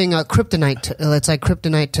 what's that thing? Kryptonite. It's like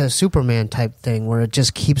kryptonite to Superman type thing, where it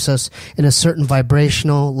just keeps us in a certain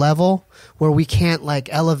vibrational level where we can't like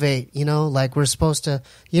elevate, like we're supposed to,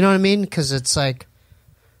 you know what I mean? Because it's like,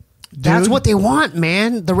 that's what they want,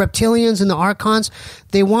 man. The reptilians and the archons,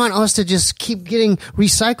 they want us to just keep getting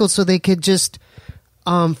recycled so they could just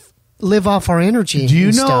live off our energy. Do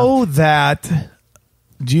you know that?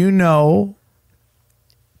 Do you know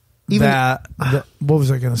that? What was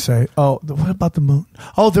I going to say? Oh, what about the moon?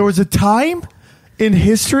 Oh, there was a time in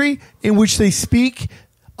history in which they speak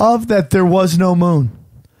of that there was no moon.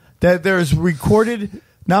 That there's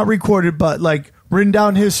not recorded, but like written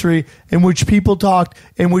down history in which people talked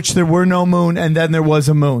in which there were no moon, and then there was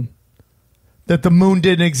a moon. That the moon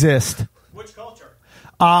didn't exist. Which culture?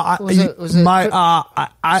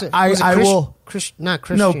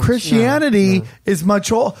 Christianity is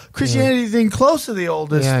much old. Christianity is close to the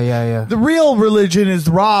oldest. Yeah. The real religion is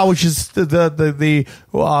Ra, which is the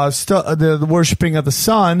worshiping of the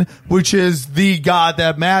sun, which is the God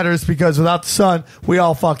that matters, because without the sun, we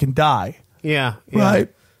all fucking die. Yeah. Right?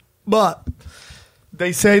 But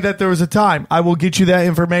they say that there was a time. I will get you that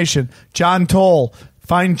information. John Toll.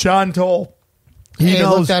 Find John Toll. He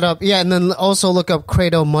knows. Look that up. Yeah, and then also look up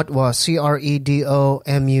Credo Mutwa,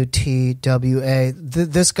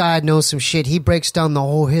 Credomutwa. This guy knows some shit. He breaks down the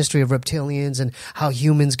whole history of reptilians and how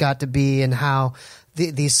humans got to be, and how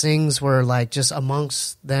these things were like just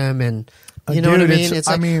amongst them, and you know what I mean? It's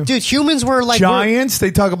like, dude, humans were like giants. They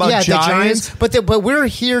talk about giants. But we're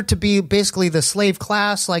here to be basically the slave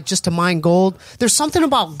class, like just to mine gold. There's something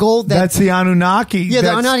about gold that's the Anunnaki. Yeah,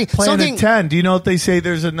 the Anunnaki. Planet 10. Do you know what they say?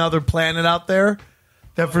 There's another planet out there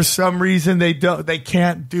that for some reason they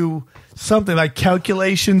can't do something like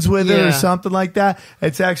calculations with it or something like that.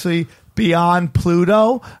 It's actually beyond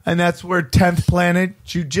Pluto, and that's where 10th planet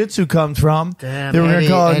Jiu-Jitsu comes from. Damn,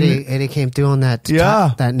 Eddie came through on that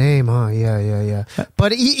that name, huh? Yeah.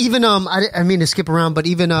 But even I mean to skip around, but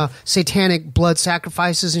even satanic blood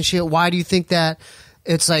sacrifices and shit. Why do you think that?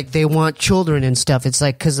 It's like they want children and stuff. It's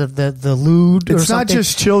like because of the lewd or it's something. It's not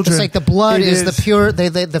just children. It's like the blood is the pure.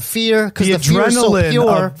 The fear, because the fear is so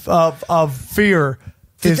pure. of fear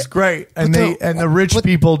is great, and the rich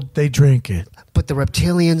people, they drink it. But the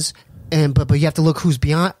reptilians, but you have to look who's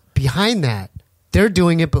behind that. They're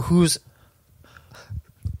doing it, but who's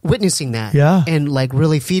witnessing that? Yeah, and like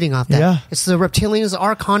really feeding off that. Yeah, it's the reptilians, the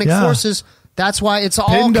archonic forces. That's why it's all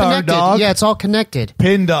Pindar, connected. Dog. Yeah, it's all connected.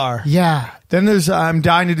 Pindar. Yeah. Then there's I'm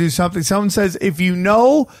dying to do something. Someone says, if you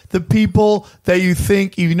know the people that you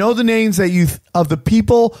think, if you know the names of the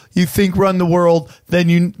people you think run the world,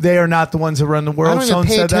 then they are not the ones that run the world. I don't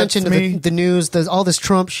even pay attention to the news, all this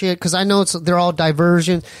Trump shit, because I know they're all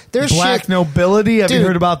diversion. There's black shit. Nobility. Have you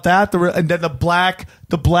heard about that? And then the black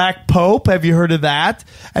Pope. Have you heard of that?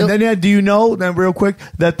 And then do you know, then real quick,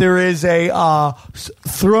 that there is a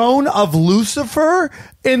throne of Lucifer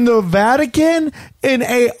in the Vatican in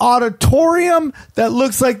a auditorium that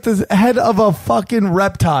looks like the head of a fucking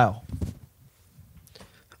reptile.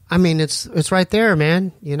 I mean, it's right there,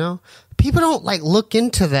 man. You know, people don't like look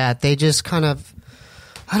into that. They just kind of,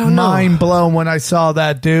 I don't know. Mind blown when I saw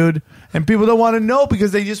that, dude. and people don't want to know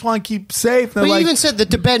because they just want to keep safe. They're But you like, even said the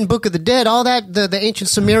Tibetan Book of the Dead, all that, the ancient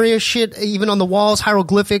Sumeria shit, even on the walls,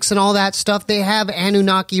 hieroglyphics and all that stuff, they have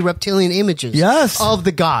Anunnaki reptilian images. Yes. Of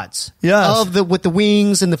the gods. Yes. With the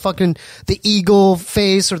wings and the eagle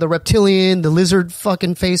face or the reptilian, the lizard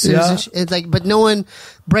fucking faces. Yeah. And it's like, but no one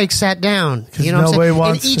breaks that down. You know what I'm nobody saying?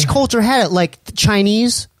 wants And each to- culture had it. Like the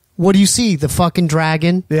Chinese, what do you see? The fucking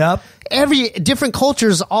dragon. yep. Every different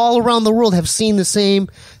cultures all around the world have seen the same.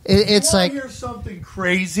 It's You wanna like, hear something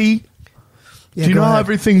crazy? yeah, Do you go know how ahead.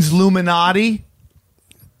 everything's Illuminati?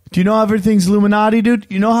 Do you know how everything's Illuminati, dude?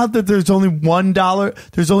 You know how that there's only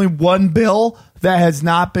 $1, there's only one bill that has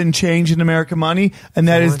not been changed in American money, and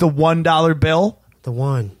that is the $1 bill, The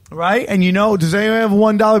one. right? And you know, does anyone have a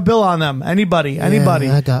 $1 bill on them? Anybody? Anybody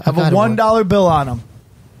I got have a one. $1 bill on them?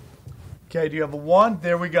 Okay, do you have a one?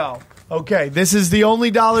 There we go. Okay, this is the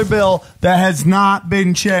only dollar bill that has not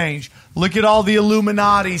been changed. Look at all the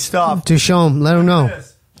Illuminati stuff. To show them, let them know.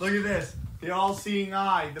 Look at this. The all-seeing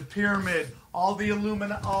eye, the pyramid, all the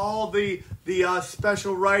all the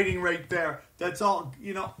special writing right there. That's all,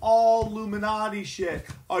 all Illuminati shit.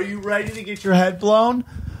 Are you ready to get your head blown?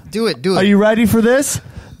 Do it. Are you ready for this?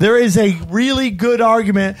 There is a really good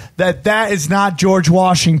argument that is not George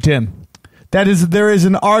Washington. There is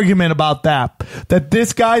an argument about that. That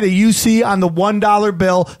this guy that you see on the $1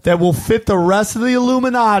 bill that will fit the rest of the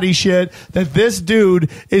Illuminati shit, that this dude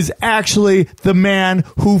is actually the man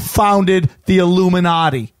who founded the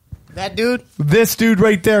Illuminati. That dude? This dude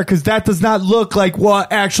right there, because that does not look like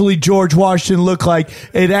what actually George Washington looked like.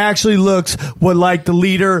 It actually looks like the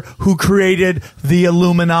leader who created the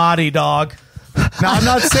Illuminati, dog. Now, I'm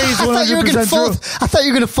not saying it's 100% true. I thought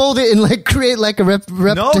you were going to fold it and create a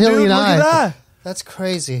reptilian No, dude, look eye. at that. That's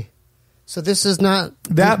crazy. So this is not...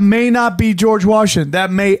 That may not be George Washington. That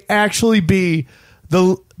may actually be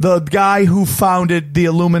the guy who founded the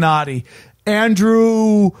Illuminati.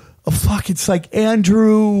 Andrew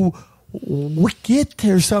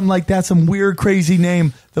Wickett or something like that. Some weird, crazy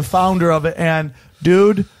name. The founder of it. And,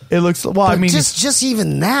 dude... It looks just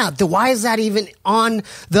even that. Why is that even on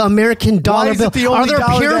the American dollar Why is bill? it the only Are there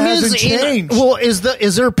dollar that pyramids hasn't changed?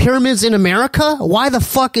 Is there pyramids in America? Why the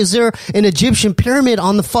fuck is there an Egyptian pyramid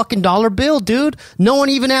on the fucking dollar bill, dude? No one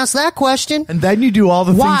even asked that question. And then you do all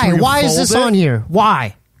the things where you Why is fold this it. on here?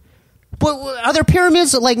 Why? But are there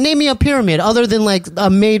pyramids? Name me a pyramid other than a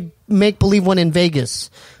make believe one in Vegas.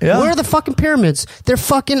 Yeah. Where are the fucking pyramids? They're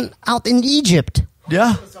fucking out in Egypt.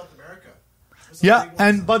 Yeah. Yeah,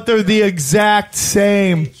 but they're the exact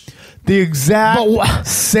same.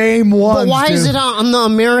 Same ones. But why is dude. it on the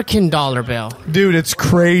American dollar bill? Dude, it's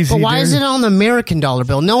crazy. But why dude. is it on the American dollar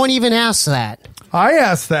bill? No one even asked that. I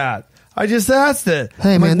asked that. I just asked it.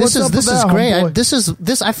 Hey I'm man, like, this what's up is with that, great.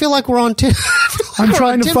 homeboy? I feel like we're on. I'm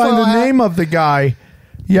trying to find the name of the guy.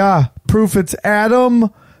 Yeah, proof it's Adam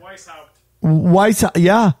Weishaupt.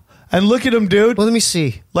 Yeah, and look at him, dude. Well, let me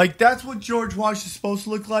see. Like that's what George Washington's supposed to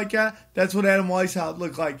look like. That's what Adam Weishaupt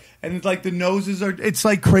looked like, and it's like the noses are. It's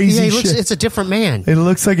like crazy Yeah, shit. it's a different man. It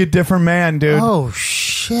looks like a different man, dude. Oh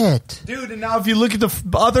shit, Dude, and now if you look at the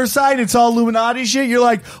other side, it's all Illuminati shit. You're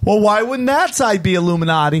like, well, why wouldn't that side be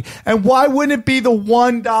Illuminati? And why wouldn't it be the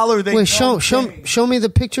 $1 they wait, don't show change? me the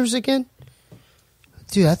pictures again,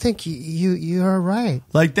 dude. I think you are right.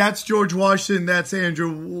 Like that's George Washington. That's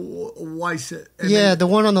Andrew Weiss. Yeah, the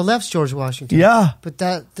one on the left's George Washington. Yeah. But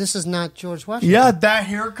this is not George Washington. Yeah, that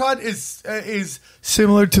haircut is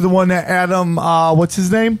similar to the one that Adam, what's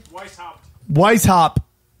his name? Weishaupt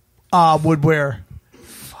would wear.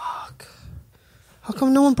 How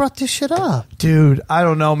come no one brought this shit up? Dude, I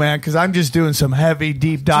don't know, man, because I'm just doing some heavy,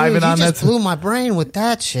 deep diving Dude, you on that. just blew my brain with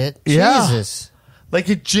that shit. Yeah. Jesus. Like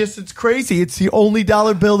it's crazy. It's the only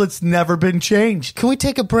dollar bill that's never been changed. Can we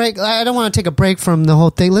take a break? I don't want to take a break from the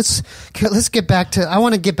whole thing. Let's get back to. I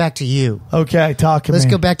want to get back to you. Okay, talk to me. Let's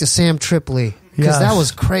go back to Sam Tripoli because Yes. that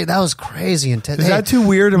was crazy. That was crazy intense. Is that too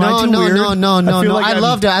weird? Am I too weird? No. Like I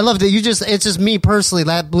loved it. I loved it. It's just me personally.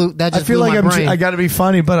 That I just feel blew like my brain. I got to be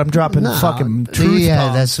funny, but I'm dropping No. fucking truth. Yeah,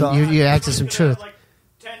 bombs, that's dog. you acted some truth. Like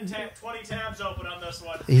 20 tabs open on this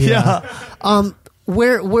one. Yeah.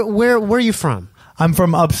 Where are you from? I'm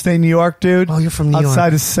from upstate New York, dude. Oh, you're from New York.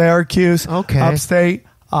 Outside of Syracuse. Okay. Upstate.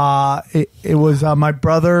 It was my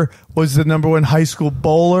brother was the #1 high school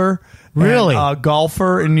bowler. Really? And,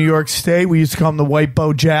 golfer in New York State. We used to call him the White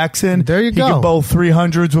Bo Jackson. There you He go. could bowl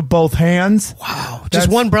 300s with both hands. Wow. That's- Just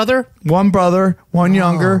one brother? One brother, one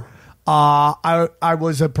younger. I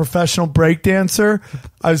was a professional break dancer.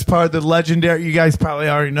 I was part of the legendary. You guys probably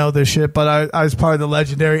already know this shit, but I was part of the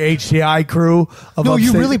legendary HCI crew. No,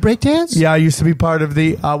 you really breakdance? Yeah, I used to be part of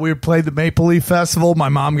the. We played the Maple Leaf Festival. My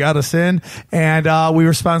mom got us in, and we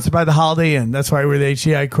were sponsored by the Holiday Inn. That's why we were the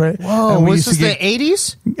HCI crew. Whoa, was this the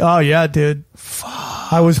 80s? Oh yeah, dude.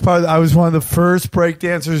 I was one of the first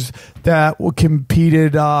breakdancers that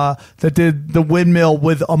competed. That did the windmill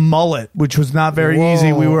with a mullet, which was not very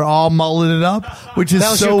easy. We were all mulleted up, which is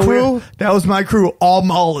that was so your crew? weird. That was my crew, all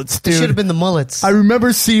mullets, dude. It should have been the mullets. I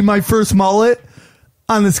remember seeing my first mullet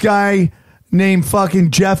on this guy named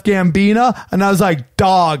fucking Jeff Gambina, and I was like,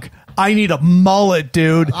 dog, I need a mullet,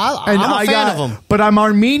 dude. I'm a fan of him. But I'm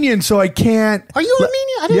Armenian, so I can't. Are you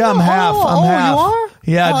Armenian? I didn't know. I'm half. I'm half. You are?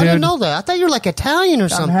 Yeah, dude. dude. I didn't know that. I thought you were like Italian or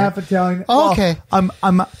something. I'm half Italian. Oh, okay. I'm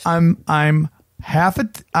half.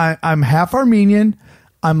 I'm half Armenian.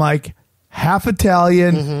 I'm like half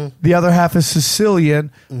Italian. Mm-hmm. The other half is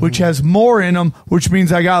Sicilian, which has more in them, which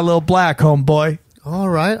means I got a little black, homeboy. All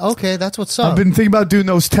right. Okay, that's what's up. I've been thinking about doing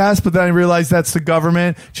those tests, but then I realized that's the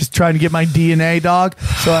government just trying to get my DNA, dog.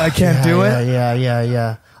 So I can't do it.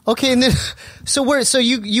 Yeah. Okay, and then so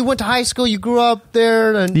you went to high school? You grew up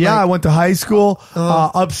there? And I went to high school,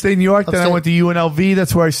 upstate New York. Then I Upstate. went to UNLV.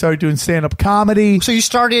 That's where I started doing stand-up comedy. So you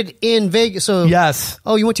started in Vegas? So Yes.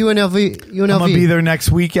 Oh, you went to UNLV. I'm going to be there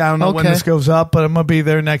next week. I don't know when Okay. this goes up, but I'm going to be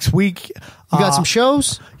there next week. You got some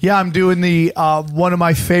shows? Yeah, I'm doing the one of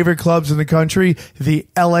my favorite clubs in the country, the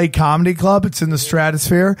LA Comedy Club. It's in the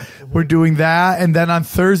Stratosphere. We're doing that. And then on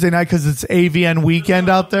Thursday night, because it's AVN weekend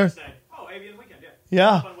out there. Oh, AVN weekend,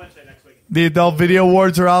 Yeah. On Wednesday next week. The Adult Video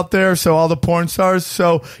Awards are out there, so all the porn stars.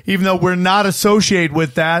 So even though we're not associated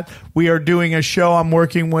with that, we are doing a show. I'm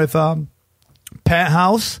working with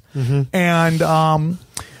Penthouse, and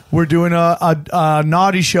we're doing a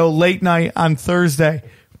naughty show late night on Thursday.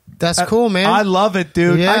 That's cool, man. I love it,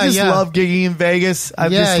 dude. Yeah, I just yeah. love gigging in Vegas. I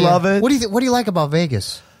Yeah, just yeah. love it. What do you like about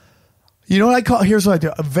Vegas? You know what I call? Here's what I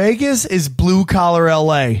do. Vegas is blue collar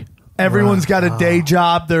LA. Everyone's got a day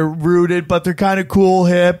job. They're rooted, but they're kind of cool,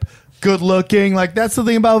 hip, good looking. Like that's the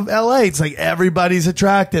thing about LA. It's like everybody's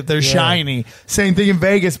attractive. They're shiny. Same thing in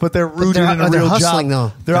Vegas, but they're rooted in a they're real hustling,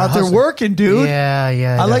 job. though. They're out there hustling. working, dude.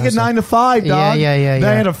 Yeah. I like a 9 to 5, dog. Yeah.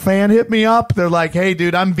 They had a fan hit me up. They're like, "Hey,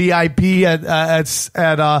 dude, I'm VIP at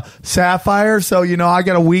Sapphire, so you know I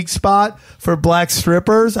got a weak spot for black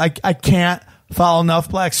strippers. I can't follow enough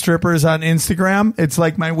black strippers on Instagram. It's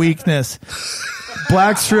like my weakness."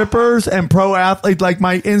 Black strippers and pro athlete. Like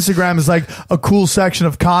my Instagram is like a cool section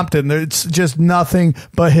of Compton. It's just nothing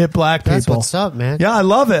but hit black people. That's what's up, man. Yeah, I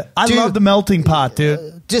love it. I Dude, love the melting pot,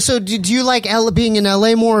 dude. So do you like being in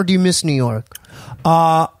LA more, or do you miss New York?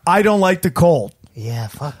 I don't like the cold. Yeah,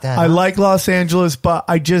 fuck that. I like Los Angeles, but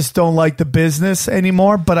I just don't like the business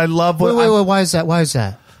anymore. But I love what. Wait. Why is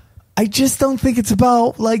that? I just don't think it's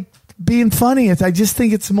about like being funny. I just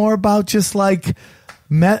think it's more about just like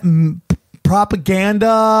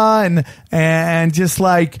propaganda and just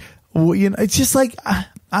like it's just like I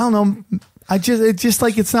don't know. It's just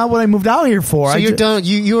like it's not what I moved out here for. So you're done.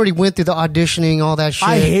 You already went through the auditioning, all that shit.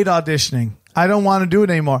 I hate auditioning. I don't want to do it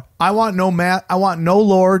anymore. I want no I want no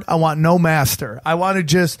Lord. I want no master. I want to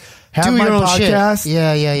just have Do my your own podcast. shit.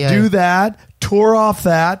 Yeah. Do that. Tour off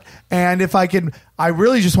that. And if I can, I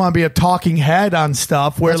really just want to be a talking head on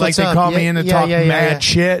stuff where That's like what's they up. call me in to talk mad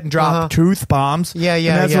shit and drop truth bombs. Yeah. And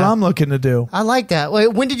that's what I'm looking to do. I like that. Wait,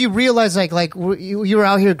 when did you realize like you were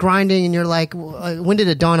out here grinding and you're like, when did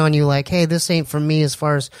it dawn on you like, hey, this ain't for me as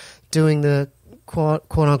far as doing the quote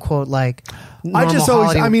unquote like. I just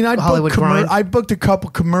always, Hollywood grind. I booked a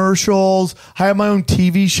couple commercials. I have my own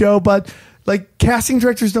TV show, but like casting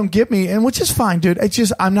directors don't get me, and which is fine, dude. It's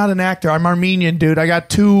just I'm not an actor. I'm Armenian, dude. I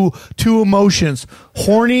got two emotions: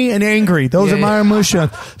 horny and angry. Those are my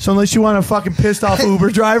emotions. So unless you want a fucking pissed off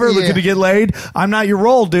Uber driver looking to get laid, I'm not your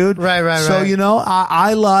role, dude. Right. So you know,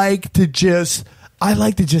 I like to just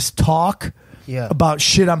talk. Yeah. About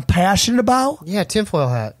shit I'm passionate about. Yeah, tinfoil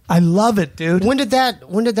hat. I love it, dude. When did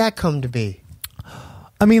that come to be?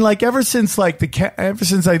 I mean, like ever since I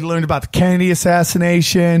learned about the Kennedy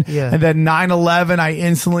assassination, and then 9/11, I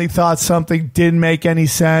instantly thought something didn't make any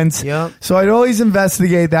sense. Yep. So I'd always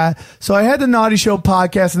investigate that. So I had the Naughty Show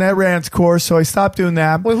podcast, and that ran its course. So I stopped doing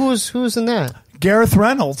that. Wait, who's in that? Gareth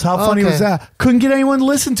Reynolds. How funny was that? Couldn't get anyone to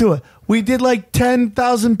listen to it. We did like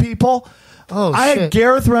 10,000 people. Oh, I had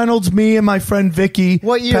Gareth Reynolds, me, and my friend Vicky.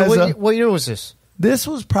 What year? Pezza. What year was this? This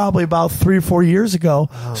was probably about 3 or 4 years ago.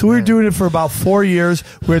 So we were doing it for about 4 years.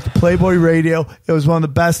 We were at the Playboy Radio. It was one of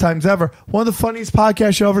the best times ever. One of the funniest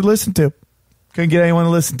podcasts you ever listened to. Couldn't get anyone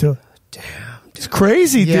to listen to it. Damn. It's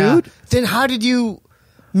crazy, dude. Then how did you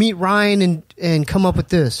meet Ryan and come up with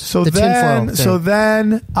this? So the tinfoil thing?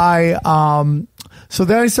 So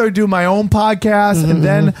then I started doing my own podcast, and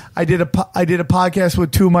then I did a podcast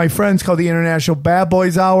with two of my friends called the International Bad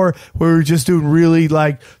Boys Hour, where we were just doing really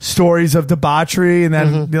like stories of debauchery, and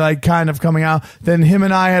then like kind of coming out. Then him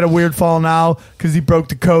and I had a weird falling out because he broke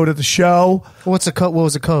the code of the show. What's the code? What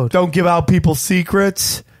was the code? Don't give out people's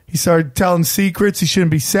secrets. He started telling secrets he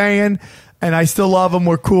shouldn't be saying. And I still love him.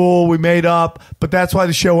 We're cool. We made up. But that's why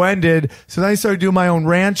the show ended. So then I started doing my own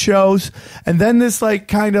rant shows. And then this like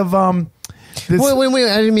kind of this,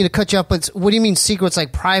 wait! I didn't mean to cut you up, but what do you mean secrets?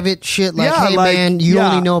 Like private shit? Like, hey man, you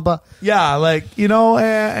only know about? Yeah, like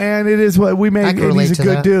and it is what we make. And he's a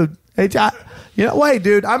good dude. Wait,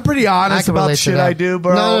 dude, I'm pretty honest about the shit I do,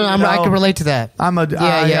 bro. No, I can relate to that. I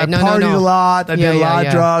partied a lot. I did a lot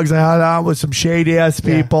of drugs. I hung out with some shady ass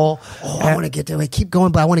people. Oh, I want to get there. Keep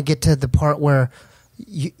going, but I want to get to the part where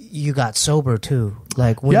you got sober too.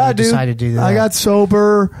 Like when you decided to do that. I got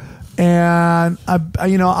sober. And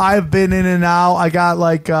I've been in and out. I got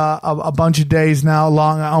like a bunch of days now,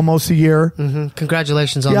 almost a year. Mm-hmm.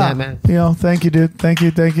 Congratulations on that, man. Thank you, dude. Thank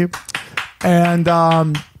you. And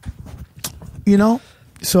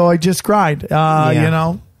so I just grind.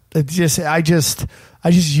 It just I just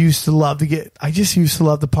used to love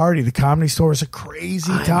the party. The Comedy Store was a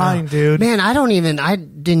crazy time, dude. Man, I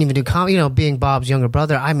didn't even do comedy. Being Bob's younger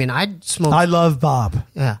brother, I mean, I'd smoke. I love Bob.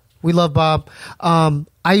 Yeah, we love Bob.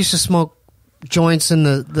 I used to smoke joints in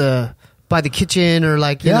the by the kitchen or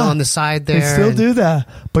like on the side there. They still do that,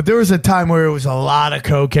 but there was a time where it was a lot of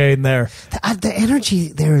cocaine there. The energy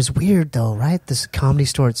there is weird though, right? This Comedy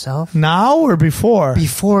Store itself. Now or before?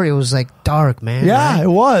 Before it was like dark, man. Yeah, right? It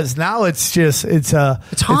was. Now it's haunted. It's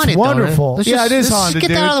wonderful. Though, right? It is haunted. Just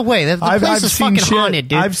get that out of the way. The place is fucking haunted,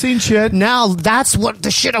 dude. I've seen shit. Now that's what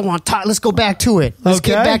the shit I want. Let's go back to it. Let's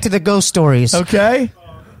get back to the ghost stories. Okay.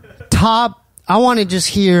 I want to just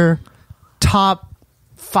hear top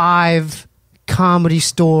 5 Comedy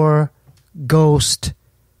Store ghost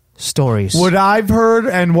stories. What I've heard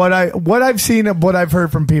and what I've seen and what I've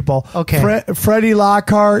heard from people. Okay. Freddie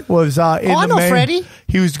Lockhart was in I know Freddie.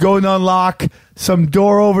 He was going to unlock some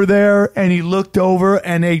door over there, and he looked over,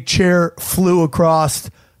 and a chair flew across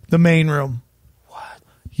the main room. What?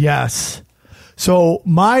 Yes. So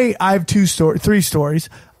I have 3 stories.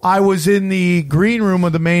 I was in the green room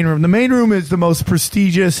of the main room. The main room is the most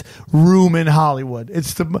prestigious room in Hollywood.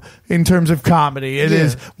 It's in terms of comedy. It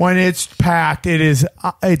is when it's packed. It is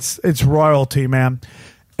it's royalty, man.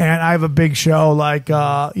 And I have a big show. Like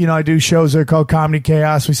I do shows that are called Comedy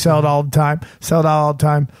Chaos. We sell it all the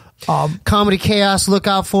time. Comedy Chaos. Look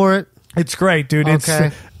out for it. It's great, dude. Okay.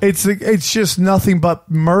 It's just nothing but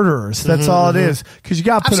murderers. That's all it is. Because you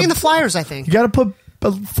got. I've seen the flyers. I think you got to put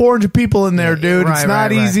 400 people in there, dude. It's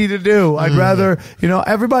not easy to do. I'd rather,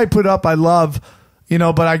 everybody put up, I love,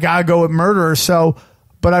 but I gotta go with murder. So,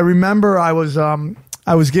 but I remember I was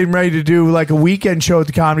getting ready to do like a weekend show at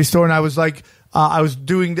the Comedy Store, and I was like,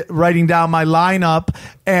 writing down my lineup,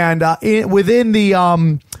 and within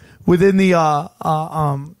the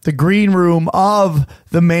green room of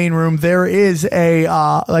the main room, there is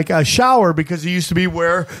a shower, because it used to be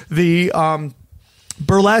where the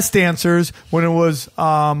burlesque dancers, when it was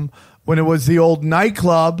the old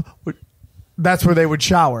nightclub, that's where they would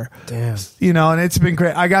shower. Damn. And it's been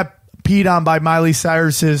great. I got peed on by Miley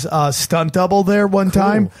Cyrus's stunt double there one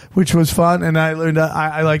time, which was fun, and I learned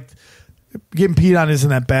I liked getting peed on. Isn't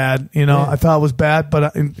that bad? I thought it was bad,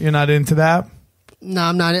 but you're not into that. No,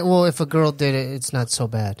 I'm not. Well, if a girl did it, it's not so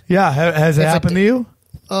bad. Yeah, has it happened to you?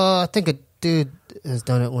 I think a dude has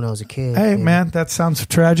done it when I was a kid. Hey, man, that sounds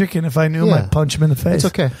tragic, and if I knew, I'd punch him in the face. It's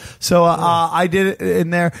okay. So I did it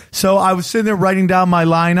in there. So I was sitting there writing down my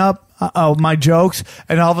lineup, my jokes,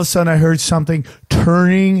 and all of a sudden I heard something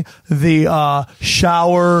turning the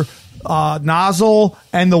shower nozzle,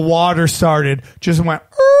 and the water started. Just went,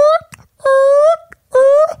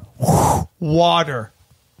 water.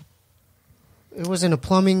 It wasn't a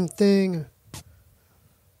plumbing thing?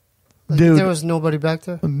 Dude, there was nobody back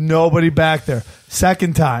there? Nobody back there.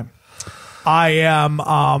 Second time, I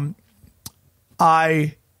am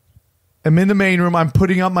in the main room. I'm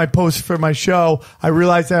putting up my post for my show. I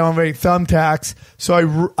realize I don't have any thumbtacks, so I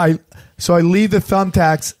leave the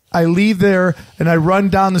thumbtacks. I leave there, and I run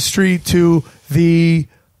down the street to the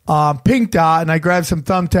Pink Dot, and I grab some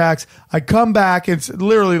thumbtacks. I come back. It's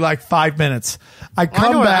literally like 5 minutes. I back.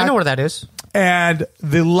 I know where that is. And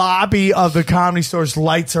the lobby of the Comedy Store's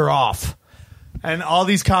lights are off. And all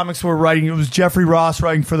these comics were writing. It was Jeffrey Ross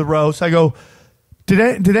writing for the roast. I go,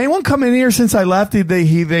 did anyone come in here since I left?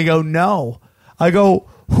 They go, no. I go,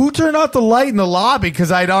 who turned out the light in the lobby?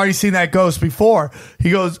 Because I'd already seen that ghost before. He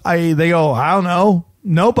goes, they go, I don't know.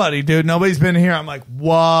 Nobody, dude. Nobody's been here. I'm like,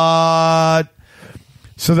 what?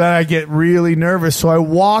 So then I get really nervous. So I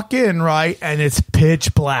walk in, right, and it's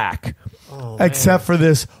pitch black. Except for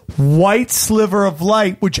this white sliver of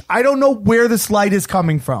light, which I don't know where this light is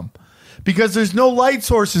coming from. Because there's no light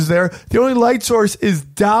sources there. The only light source is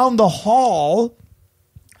down the hall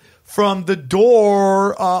from the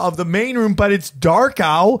door of the main room, but it's dark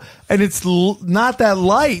out and it's not that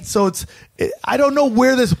light. So I don't know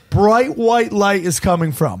where this bright white light is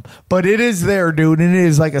coming from, but it is there, dude. And it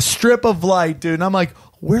is like a strip of light, dude. And I'm like,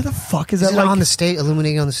 where the fuck is that? Is it on the stage,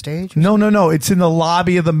 illuminating on the stage? No. It's in the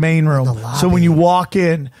lobby of the main room. So when you walk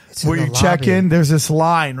in, where you check in, there's this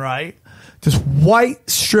line, right? This white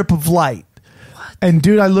strip of light. What? And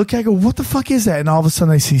dude, I look at it, I go, what the fuck is that? And all of a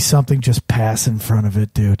sudden I see something just pass in front of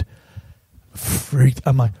it, dude. Freaked.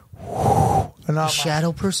 I'm like, whoo. And I'm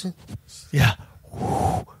shadow person? Yeah.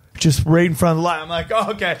 Whoo. Just right in front of the light. I'm like,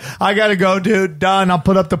 oh, okay, I gotta go, dude. Done. I'll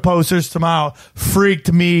put up the posters tomorrow.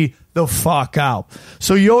 Freaked me the fuck out.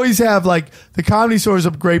 So you always have, like, the Comedy Store is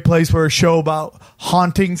a great place where a show about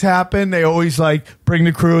hauntings happen. They always like bring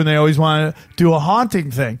the crew and they always want to do a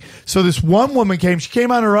haunting thing. So this one woman came. She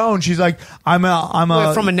came on her own. She's like, I'm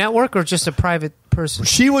from a network or just a private person?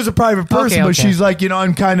 She was a private person, but she's like,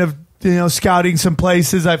 I'm kind of, scouting some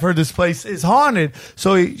places. I've heard this place is haunted.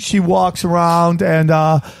 So she walks around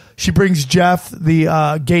and she brings Jeff, the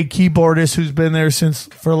gay keyboardist who's been there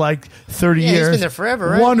for like 30 years. He's been there forever,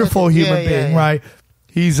 right? Wonderful human being, right?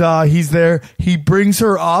 He's there. He brings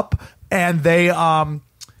her up and they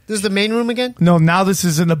this is the main room again? No, now this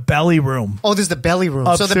is in the belly room. Oh, this is the belly room.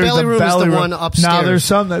 Upstairs, so the belly room is the one upstairs. Now there's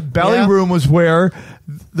some that belly room was where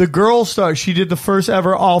the girl started. She did the first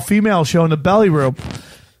ever all-female show in the belly room.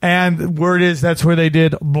 And word is that's where they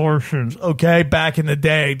did abortions, okay? Back in the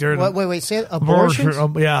day. Wait, say it? Abortions?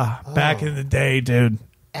 Back in the day, dude.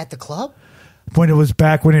 At the club? When it was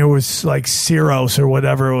like Ciros or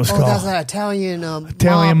whatever it was called. Oh, that's that Italian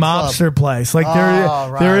mobster place. Like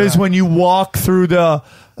there is when you walk through up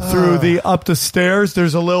the stairs,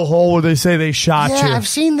 there's a little hole where they say they shot you. Yeah, I've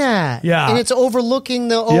seen that. Yeah. And it's overlooking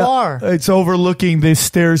the OR. It's overlooking the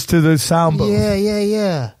stairs to the sound booth.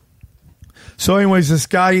 Yeah. So anyways,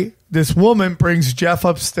 this woman brings Jeff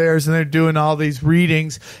upstairs and they're doing all these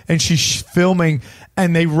readings and she's filming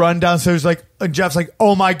and they run downstairs and Jeff's like,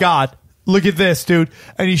 oh my God, look at this, dude.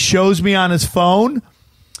 And he shows me on his phone,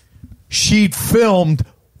 she'd filmed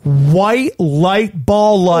white light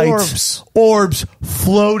ball lights, orbs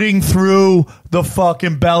floating through the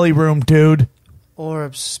fucking belly room, dude.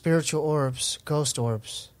 Orbs, spiritual orbs, ghost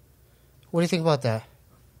orbs. What do you think about that?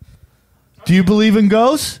 Do you believe in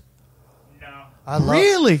ghosts?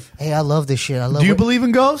 Really? Hey, I love this shit. Do you believe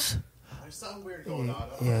in ghosts? There's something weird going on.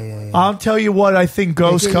 Yeah. I'll tell you what I think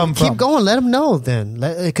ghosts come from. Keep going. Let them know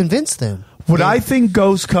then. Convince them. What I think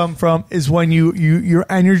ghosts come from is when your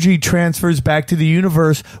energy transfers back to the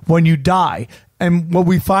universe when you die. And what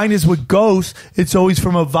we find is with ghosts, it's always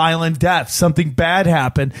from a violent death. Something bad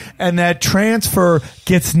happened, and that transfer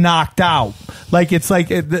gets knocked out. Like it's like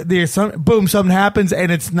there's something happens,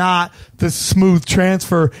 and it's not the smooth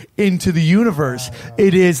transfer into the universe.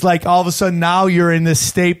 It is like all of a sudden now you're in this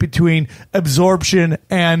state between absorption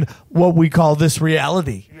and what we call this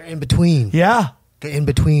reality. You're in between. Yeah. In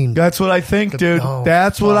between. That's what I think, dude.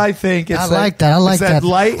 That's what I think. I like that. I like that.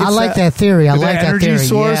 I like that theory. I like that theory. The energy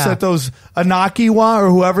source that those Anunnaki want,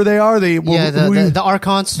 or whoever they are. The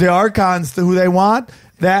Archons. The Archons, who they want.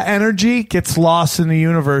 That energy gets lost in the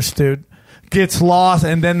universe, dude. Gets lost,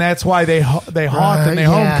 and then that's why they haunt and they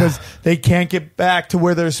home, because they can't get back to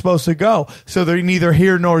where they're supposed to go. So they're neither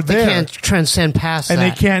here nor there. They can't transcend past that. And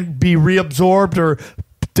they can't be reabsorbed or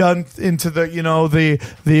done into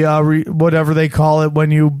the whatever they call it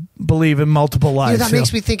when you believe in multiple lives. That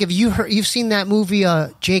makes me think of you've seen that movie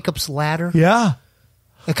Jacob's Ladder? Yeah.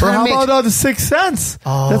 Or how about The Sixth Sense?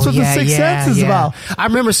 Oh, that's what The Sixth Sense is about. I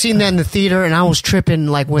remember seeing that in the theater and I was tripping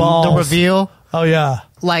like when the reveal. Oh yeah.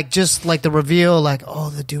 Just like the reveal, like,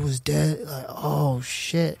 oh, the dude was dead. Like, oh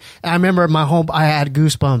shit! And I remember I had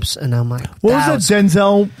goosebumps, and I'm like, what was that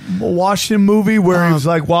Denzel Washington movie where he was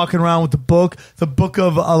like walking around with the book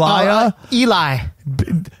of Elijah? Eli.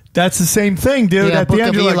 That's the same thing, dude. Yeah, At Book the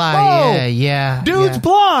end, of you're Eli. like, yeah. Dude's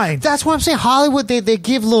blind. That's what I'm saying. Hollywood, they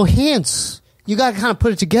give little hints. You got to kind of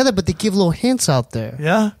put it together, but they give little hints out there.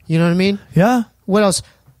 Yeah. You know what I mean? Yeah. What else?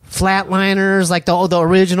 Flatliners, like the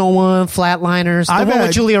original one, Flatliners. The one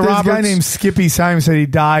with Julia Roberts. This guy named Skippy Simon said he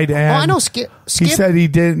died, and I know Skip. He said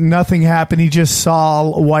nothing happened. He just saw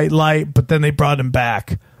a white light, but then they brought him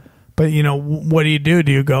back. But what do?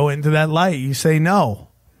 Do you go into that light? You say no.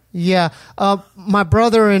 Yeah. My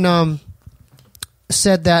brother and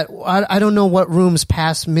said that I don't know what rooms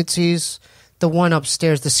past Mitzi's, the one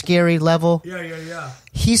upstairs, the scary level. Yeah.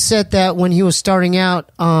 He said that when he was starting out,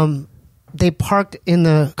 they parked in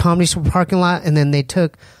the Comedy Store parking lot, and then they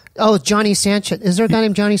took. Oh, Johnny Sanchez. Is there a guy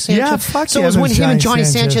named Johnny Sanchez? Yeah, fuck so yeah, it was when there's him and Johnny Johnny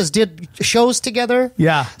Sanchez. Sanchez did shows together.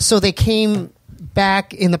 Yeah. So they came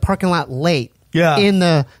back in the parking lot late. Yeah. In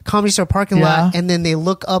the Comedy Store parking lot, and then they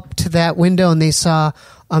look up to that window and they saw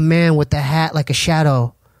a man with a hat, like a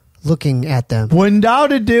shadow, looking at them. Wouldn't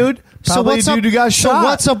doubt it, dude. Probably a dude who got shot. So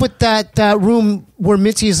what's up with that room where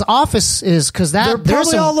Mitzi's office is? Because They're there's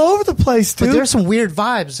probably some, all over the place, dude. but there's some weird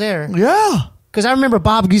vibes there. Yeah. Because I remember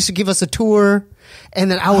Bob used to give us a tour, and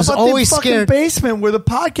then I was How about always the fucking scared. basement where the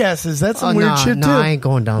podcast is? That's some weird shit too. I ain't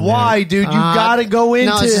going down there. Why, dude? You gotta go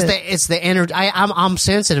into no, it's just it. it's the energy. I'm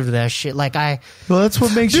sensitive to that shit. Like Well, that's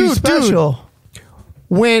what makes you Dude, special.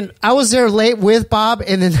 when I was there late with Bob,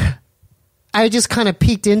 and then I just kind of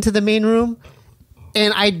peeked into the main room,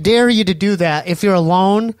 and I dare you to do that. If you're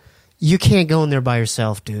alone, you can't go in there by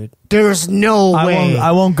yourself, dude. There's no way.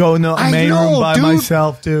 I won't go in the I main know, room by dude.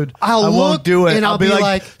 myself, dude. I I'll won't look do it. and I'll be be like,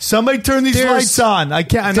 like, somebody turn these there's- lights on. I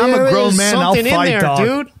can't. And I'm a There grown is man. I'll something fight, in there, dog.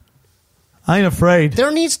 dude. I ain't afraid. There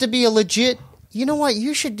needs to be a legit. You know what?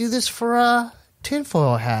 You should do this for a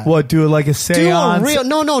tinfoil hat. What? Do it like a Do a seance? real.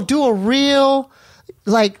 No. Do a real.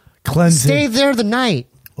 Like Cleansing. Stay there the night.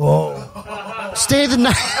 Oh. Stay the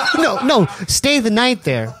night. No. Stay the night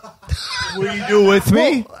there. Will you do it with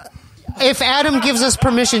me? If Adam gives us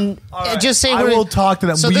permission, just say I will talk to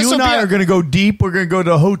them. So you this'll and I be are going to go deep. We're going to go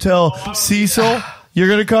to Hotel Cecil. You're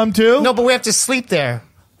going to come too? No, but we have to sleep there.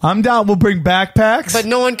 I'm down. We'll bring backpacks. But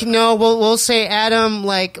no one can know. We'll say Adam,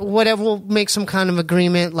 like whatever. We'll make some kind of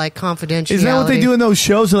agreement, like confidentiality. Isn't that what they do in those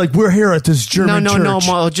shows? They're like, we're here at this German No. church.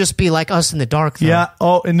 It'll just be like us in the dark. Though. Yeah.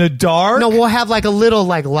 Oh, in the dark? No, we'll have like a little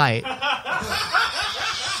like light.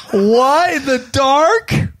 What? In the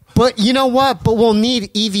dark? But you know what? But we'll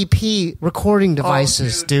need EVP recording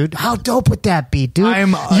devices, dude. How dope would that be, dude?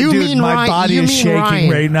 Dude, my body is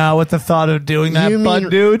shaking right now with the thought of doing that.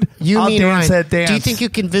 Dude, I'll dance that dance. Do you think you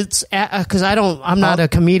convince? Because I'm not a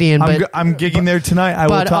comedian, but I'm gigging there tonight. I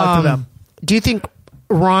will talk to them. Do you think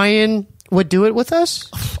Ryan would do it with us?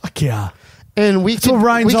 Fuck yeah. And we could what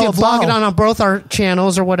Ryan's all vlog it about. on both our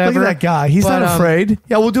channels or whatever. Look at that guy. He's But, not afraid.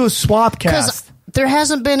 Yeah, we'll do a swap Because cast. there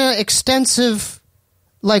hasn't been an extensive,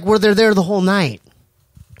 like, where they're there the whole night.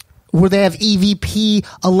 Where they have EVP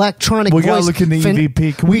electronic We voice. gotta look into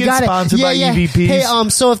EVP. Can we get gotta- sponsored by EVPs? Hey,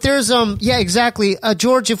 so if there's exactly,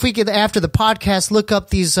 George, if we could after the podcast look up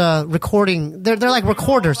these recording, they're like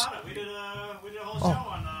recorders. We did a whole show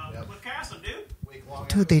on with Carson, dude.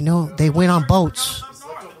 Dude, they know they went on boats.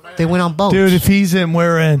 They went on boats. Dude, if he's in,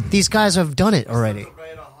 we're in. These guys have done it already.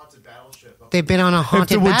 They've been on a If the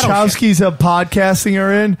haunted battleship. Wachowskis of podcasting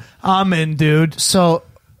are in, I'm in, dude. So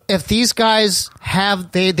if these guys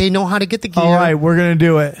have, they know how to get the gear. All right, we're going to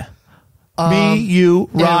do it. Me, you,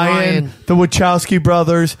 and Ryan, Ryan. the Wachowski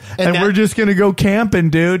brothers, and that- we're just going to go camping,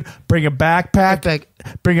 dude. Bring a backpack,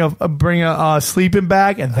 bring a sleeping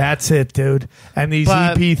bag, and that's it, dude. And these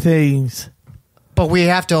But- EP things. But we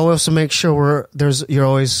have to also make sure you're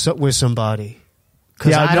always with somebody.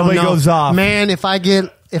 'Cause Yeah, I don't nobody know. goes off. Man, if I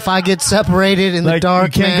get separated in the Like,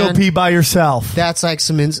 dark, you can't man, go pee by yourself. that's like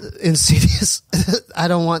some insidious. I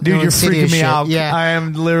don't want. Dude, no you're insidious freaking me shit. out. Yeah, I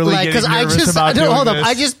am literally getting nervous about doing hold up. this.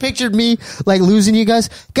 I just pictured me like losing you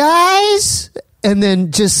guys, and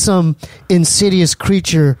then just some insidious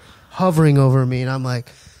creature hovering over me, and I'm like,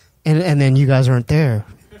 and then you guys aren't there.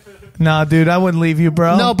 Nah, dude, I wouldn't leave you,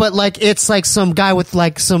 bro. No, but like it's like some guy with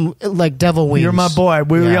like some like devil wings. You're my boy.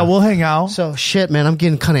 We'll hang out. So shit, man, I'm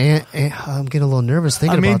getting kind of, I'm getting a little nervous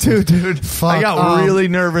thinking I mean, about too, this. dude. Fuck, I got really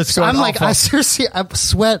nervous. So going I'm like, off I of- seriously, I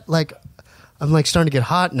sweat like. I'm like starting to get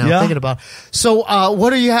hot now Yeah. thinking about it. So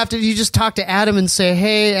what do you have to you just talk to Adam and say,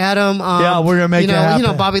 hey Adam, Yeah, we're gonna make you know, it happen. You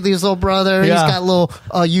know Bobby Lee's little brother, Yeah. he's got a little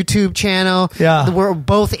YouTube channel. Yeah. We're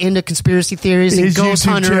both into conspiracy theories and His ghost YouTube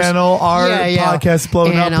hunters. channel, our podcast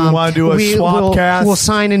blowing up. We wanna do a swap cast. We'll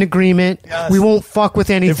sign an agreement. Yes. We won't fuck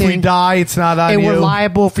with anything. If we die, it's not on and you. we're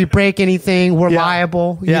liable if we break anything. We're Yeah.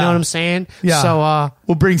 liable. You Yeah. know what I'm saying? Yeah. So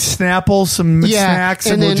we'll bring Snapple, some snacks,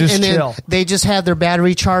 and we'll just chill. They just have their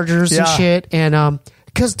battery chargers and Yeah. shit. And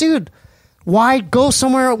because, dude, why go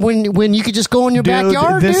somewhere when you could just go in your Dude,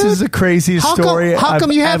 backyard? this dude? is the craziest How come- story how come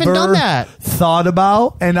I've you haven't ever done that? thought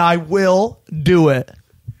about, and I will do it.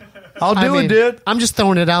 I'll do it, dude. I'm just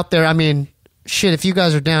throwing it out there. I mean, shit, if you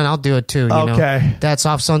guys are down, I'll do it too. You know? Okay. That's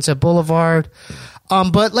off Sunset Boulevard.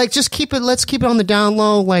 But like, just let's keep it on the down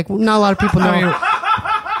low. Like, not a lot of people know.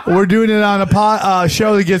 We're doing it on a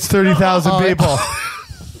show that gets 30,000 people.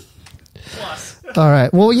 All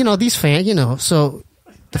right. Well, these fans, so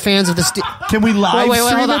the fans of the Can we live wait,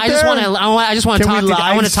 stream hold on. it I just there? want to Can talk we to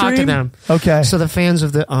I want to live talk to stream? them. Okay. So the fans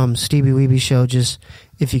of the Stevie Weeby show, just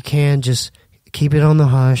if you can, just keep it on the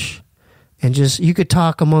hush, and you could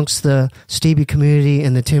talk amongst the Stevie community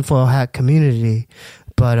and the tinfoil hat community,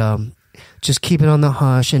 but just keep it on the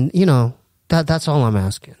hush, and that's all I'm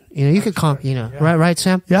asking. You could come, right,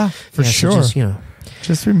 Sam? Yeah, for sure. So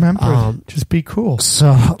Just remember, just be cool.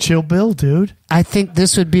 So Chill Bill, dude. I think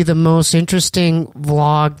this would be the most interesting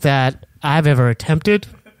vlog that I've ever attempted.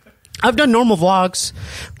 I've done normal vlogs.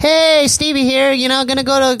 Hey, Stevie here. Gonna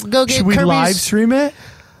go get. Should we Kirby's. live stream it?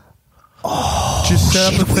 Oh, just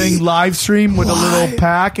set up a thing, live stream with a little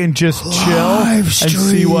pack, and just chill and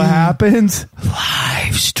see what happens.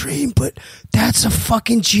 Live stream, but that's a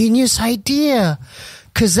fucking genius idea,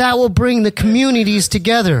 because that will bring the communities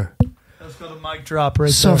together. Let's go to the mic drop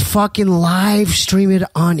right So there. fucking live stream it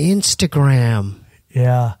on Instagram.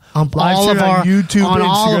 Yeah, On live all stream of our YouTube, on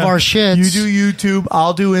all of Instagram. our shits. You do YouTube.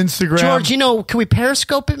 I'll do Instagram. George, can we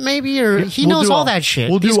Periscope it maybe, or he We'll knows do all that shit.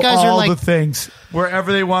 We'll These do guys all are like, the things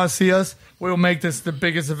wherever they want to see us. We'll make this the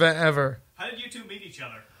biggest event ever. How did you two meet each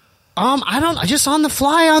other? I don't, just on the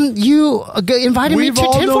fly on you invited We've me to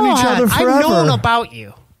all known Tinfoil each Hat. other forever. I've known about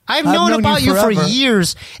you. I've known about you for forever.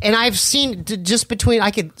 years, and I've seen just between.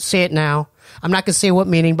 I could say it now. I'm not gonna say what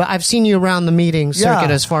meeting, but I've seen you around the meeting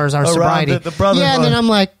circuit as far as our Around sobriety. the brotherhood. Yeah, and then I'm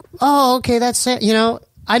like, oh, okay, that's it.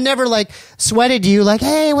 I never sweated you like,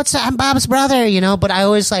 hey, what's that? I'm Bob's brother, but I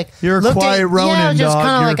always You're a looked quiet at, Ronin, yeah, just dog.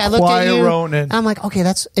 kind of You're like a I looked at quiet you. Ronin. I'm like, okay,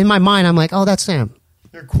 that's in my mind. I'm like, oh, that's Sam.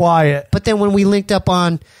 You're quiet. But then when we linked up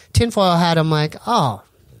on Tinfoil Hat, I'm like, oh.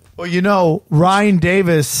 Well, Ryan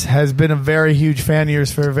Davis has been a very huge fan of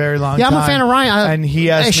yours for a very long Yeah, time. I'm a fan of Ryan. And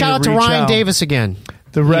he asked me shout out to reach Ryan out. Davis again.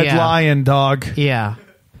 The Red Yeah. Lion, dog. Yeah.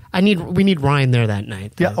 We need Ryan there that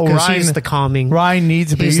night. Yeah, Because Ryan- he's the calming. Ryan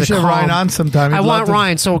needs to be. He's You the should have Ryan calm. on sometime. He'd I love want to-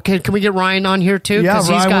 Ryan. So can we get Ryan on here too? Yeah, 'Cause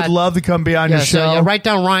he's Ryan got- would love to come be on Yeah, your so, show. yeah, write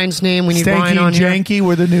down Ryan's name. We need Stanky Ryan on and here. Janky,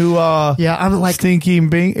 we're the new Yeah, I'm like, Stinky and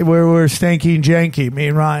Bing. We're Stanky and Janky, me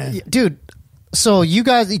and Ryan. dude. So you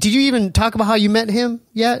guys, did you even talk about how you met him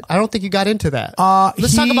yet? I don't think you got into that.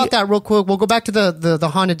 Let's talk about that real quick. We'll go back to the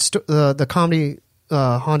haunted, the comedy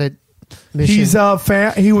haunted mission. He's a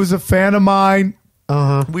fan. He was a fan of mine.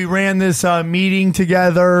 Uh-huh. We ran this meeting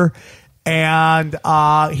together, and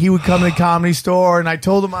he would come to the Comedy Store, and I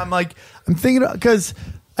told him, I'm thinking, because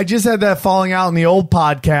I just had that falling out in the old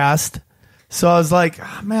podcast. So I was like,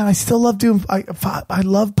 oh, man, I still love doing, I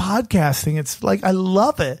love podcasting. It's like, I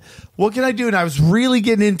love it. What can I do? And I was really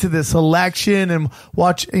getting into this election and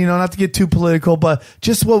watch, not to get too political, but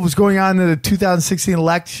just what was going on in the 2016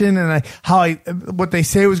 election and what they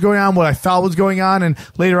say was going on, what I thought was going on. And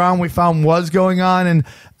later on we found was going on. And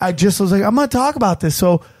I just was like, I'm going to talk about this.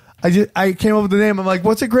 So I came up with the name. I'm like,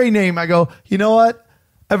 what's a great name? I go, you know what?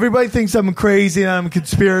 Everybody thinks I'm crazy and I'm a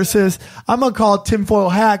conspiracist. I'm going to call it Tinfoil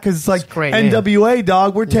Hat because it's like great name. NWA,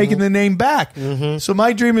 dog. We're taking the name back. So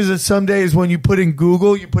my dream is that someday is when you put in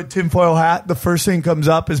Google, you put Tinfoil Hat, the first thing comes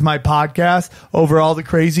up is my podcast over all the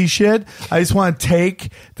crazy shit. I just want to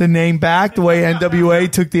take the name back the way NWA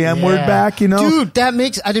took the M-word Yeah. back, Dude, that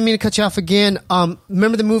makes, I didn't mean to cut you off again.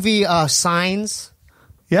 Remember the movie Signs?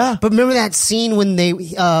 Yeah. But remember that scene when they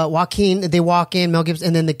walk in, Mel Gibson,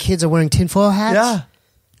 and then the kids are wearing tinfoil hats? Yeah.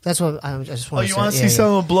 That's what I just want to You say. want to see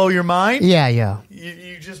something blow your mind? Yeah, yeah.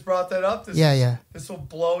 You just brought that up. Yeah. This will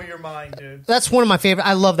blow your mind, dude. That's one of my favorite.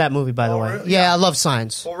 I love that movie, by the way. Really? Yeah, I love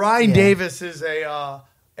Signs. Well, Ryan Yeah. Davis is a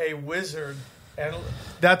wizard, and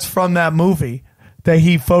that's from that movie that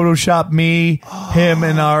he photoshopped me, him,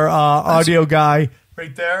 and our audio guy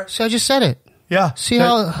right there. See, I just said it. Yeah, See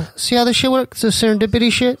how this shit works? The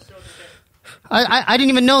serendipity shit? I didn't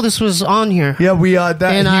even know this was on here. Yeah, we that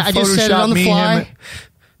And he I just said it photoshopped on the me, fly. him.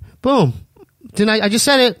 Boom. Didn't I just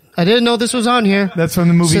said it. I didn't know this was on here. That's from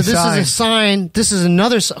the movie So this Sign. is a sign. This is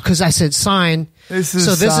another, because I said sign. This is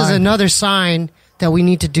so this is sign. another sign that we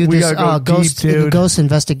need to do We this gotta go ghost deep, dude. ghost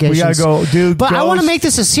investigations. We gotta go, dude. But I want to ghost- make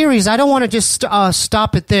this a series. I don't want to just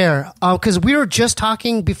stop it there, because we were just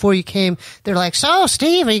talking before you came. They're like, "So,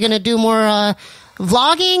 Steve, are you going to do more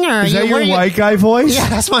vlogging, or Is that where your you-" white guy voice? Yeah,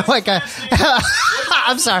 that's my white guy.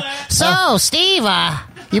 I'm sorry. So, Steve,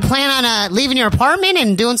 you plan on leaving your apartment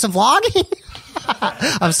and doing some vlogging?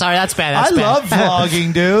 I'm sorry, that's bad. That's I bad. love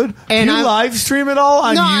vlogging, dude. And Do you I'm- live stream it all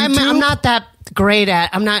on No, YouTube? I'm not that great at.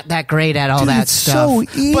 I'm not that great at all Dude, that it's stuff. so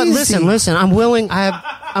But easy. listen. I'm willing.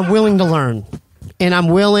 I'm willing to learn, and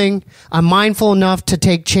I'm mindful enough to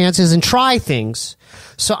take chances and try things.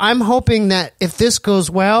 So I'm hoping that if this goes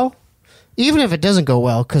well, even if it doesn't go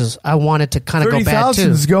well, because I want it to kind of go bad 30,000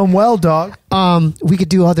 too. is going well, dog. We could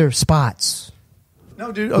do other spots.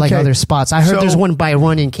 No, dude. Like okay. other spots. I heard So, there's one by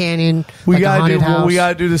Runyon Canyon. We like a gotta haunted do. house. We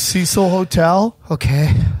gotta do the Cecil Hotel.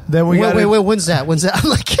 Okay. Then we wait, gotta. wait. When's that? I'm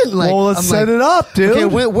like getting like. Well, let's I'm set like, it up,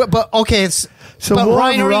 dude. Okay, but okay, it's. So but we'll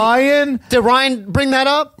Ryan, have Ryan. Did Ryan bring that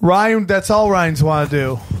up? Ryan. That's all Ryan's want to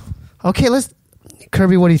do. Okay, let's.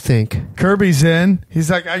 Kirby, what do you think? Kirby's in. He's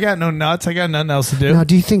like, I got no nuts. I got nothing else to do. Now,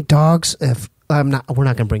 do you think dogs? If we're not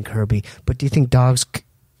gonna bring Kirby, but do you think dogs?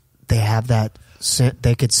 They have that.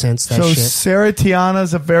 They could sense that So shit. Sarah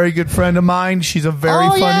Tiana's a very good friend of mine. She's a very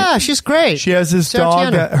funny. Yeah, she's great. She has this Sarah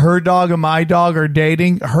dog. Tiana. Her dog and my dog are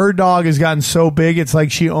dating. Her dog has gotten so big. It's like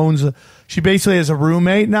she owns. She basically has a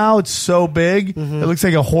roommate now. It's so big. Mm-hmm. It looks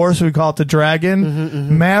like a horse. We call it the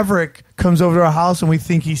dragon. Maverick comes over to our house and we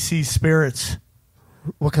think he sees spirits.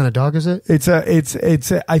 What kind of dog is it?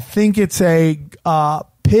 I think it's a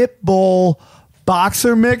pit bull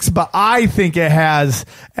boxer mix, but I think it has.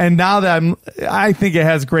 And now that I think it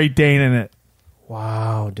has Great Dane in it.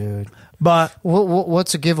 Wow, dude. But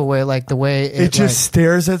What's a giveaway? Like the way it just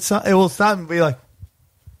stares at something. It will stop and be like,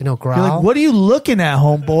 growl. you're like, what are you looking at,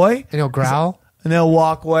 homeboy? And he'll growl. And they'll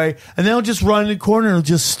walk away, and they'll just run in the corner and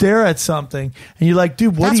just stare at something. And you're like,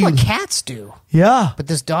 dude, That's are you? what cats do. Yeah, But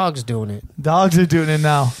this dog's doing it. dogs are doing it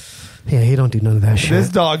now. Yeah, he don't do none of that shit. This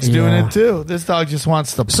dog's doing Yeah. it too. This dog just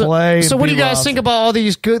wants to So, play. so and what do be you guys loved. think about all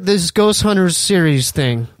this Ghost Hunters series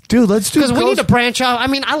thing? Dude? Let's do Because we need to branch out. I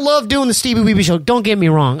mean, I love doing the Stevie Weeby show. Don't get me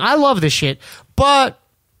wrong. I love this shit. But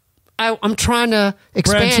I'm trying to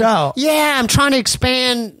expand. Branch out. Yeah, I'm trying to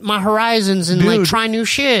expand my horizons and like Dude. try new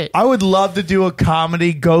shit. I would love to do a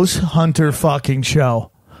comedy Ghost Hunter fucking show.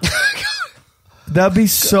 That'd be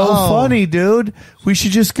so funny, dude. We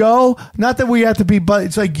should just go. Not that we have to be, but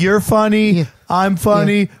it's like you're funny, Yeah. I'm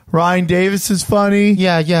funny, Ryan Davis is funny.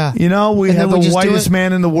 Yeah, yeah. You know, we And have then we the just do whitest it.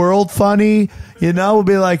 man in the world funny. You know, we'll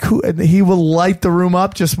be like, who? And he will light the room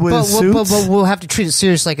up just with his suits. But we'll have to treat it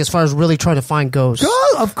serious, like as far as really trying to find ghosts.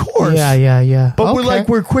 Oh, of course. Yeah. But Okay.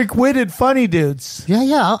 we're quick-witted, funny dudes.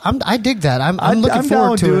 Yeah. I dig that. I'm looking I'm forward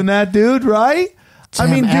down to doing it. that, dude. Right? I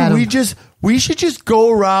Damn, mean, dude, Adam. we should just go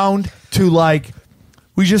around to like.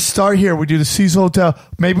 We just start here. We do the Cecil Hotel.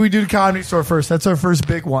 Maybe we do the Comedy Store first. That's our first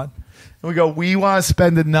big one. And we go, we want to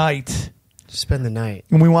spend the night. Spend the night.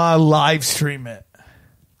 And we want to live stream it.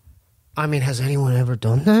 I mean, has anyone ever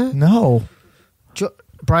done that? No.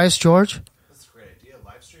 Bryce George? That's a great idea.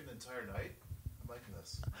 Live stream the entire night. I'm liking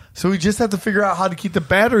this. So we just have to figure out how to keep the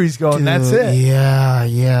batteries going. That's Dude, it.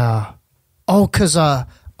 Yeah. Oh, because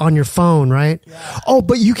on your phone, right? Yeah. Oh,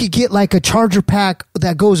 but you could get like a charger pack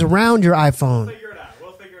that goes around your iPhone. We'll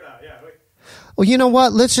figure it out. Yeah. Well, you know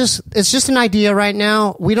what? It's just an idea right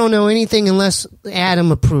now. We don't know anything unless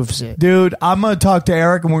Adam approves it. Dude, I'm going to talk to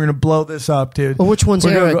Eric and we're going to blow this up, dude. Well, which one's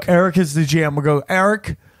We're gonna Eric? Go, Eric is the GM. We'll go,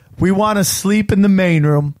 Eric, we want to sleep in the main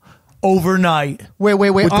room overnight. Wait.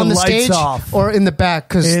 with On the lights stage off. or in the back?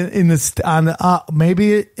 Because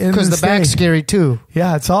maybe in the back's stage. scary too.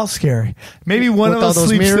 Yeah, it's all scary. Maybe one With of all us those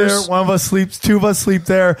sleeps mirrors? there, one of us sleeps, two of us sleep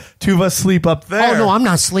there, two of us sleep up there. Oh no, I'm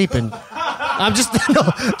not sleeping. I'm just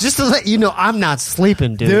to let you know, I'm not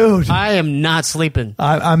sleeping, Dude. I am not sleeping.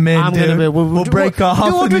 I'm in, I'm dude. gonna be. We'll break off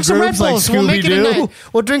We'll in drink the some Red groups like Bulls. We'll make it a Scooby-Doo. night.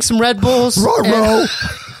 We'll drink some Red Bulls. Ruh-roh.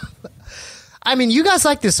 I mean, you guys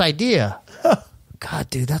like this idea.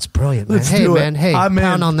 God, dude, that's brilliant, man. Let's Hey, do it. man. Hey, I'm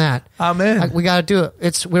pound in. on that. I'm in. We got to do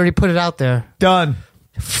it. We already put it out there. Done.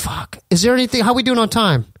 Fuck. Is there anything? How we doing on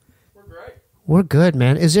time? We're great. We're good,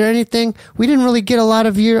 man. Is there anything? We didn't really get a lot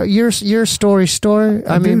of your story.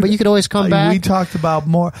 I mean, Dude, but you could always come back. We talked about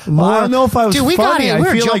more. More? I don't know if I was Dude, we got funny. it. I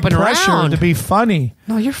We're feel like jumping pressure around. to be funny.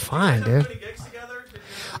 No, you're fine, dude. Any gigs together?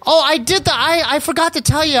 Oh, I did the. I forgot to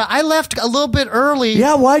tell you. I left a little bit early.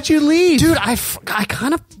 Yeah, why'd you leave? Dude, I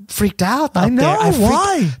kind of freaked out. I up know. there.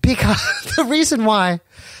 Why? Because the reason why,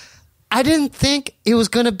 I didn't think it was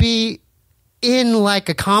going to be in like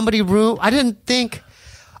a comedy room. I didn't think.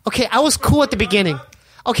 Okay, I was cool at the beginning.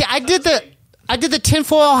 Okay, I did the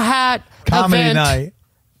tinfoil hat Comedy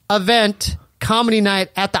event comedy night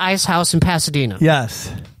at the Ice House in Pasadena.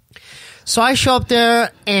 Yes. So I show up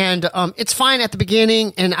there, and it's fine at the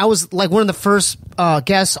beginning, and I was like one of the first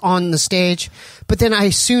guests on the stage. But then I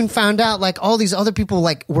soon found out like all these other people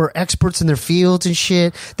like were experts in their fields and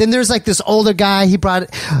shit. Then there's like this older guy. He brought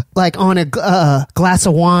like on a glass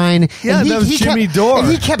of wine. Yeah, and that was Jimmy kept, Dore. And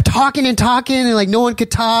he kept talking, and like no one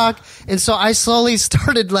could talk. And so I slowly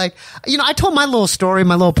started like, I told my little story,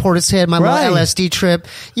 my little Portishead, my Right. little LSD trip,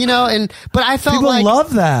 but I felt People like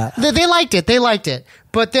love that. they liked it. They liked it.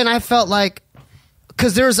 But then I felt like,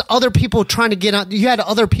 because there's other people trying to get on. You had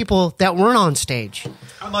other people that weren't on stage.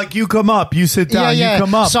 I'm like, you come up, you sit down, Yeah. you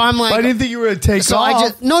come up. So I'm like- I didn't think you were going to take So off. I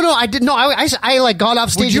just I didn't know. I like got off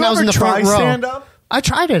stage Would you and I was ever in the try front row. stand up? I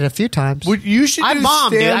tried it a few times. You should. I do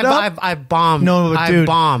bombed, dude. stand-up. I've bombed. No, but dude, I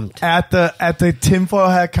bombed. at the tinfoil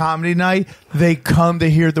hat comedy night. They come to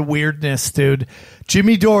hear the weirdness, dude.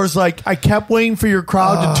 Jimmy Dore's like, I kept waiting for your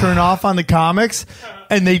crowd to turn off on the comics,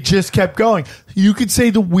 and they just kept going. You could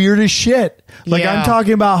say the weirdest shit. Like, Yeah. I'm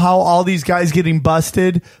talking about how all these guys getting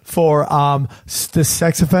busted for the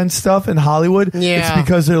sex offense stuff in Hollywood. Yeah. It's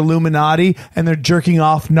because they're Illuminati and they're jerking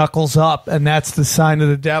off knuckles up, and that's the sign of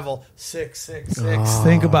the devil. 666.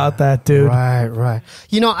 Think about that, dude. Right.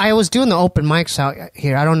 You know, I was doing the open mics out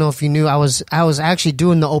here. I don't know if you knew. I was actually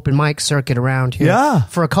doing the open mic circuit around here Yeah.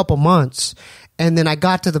 for a couple months. And then I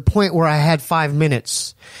got to the point where I had 5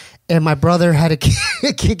 minutes. And my brother had a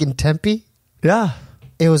gig in Tempe. Yeah.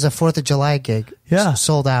 It was a 4th of July gig. Yeah.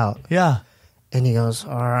 Sold out. Yeah. And he goes,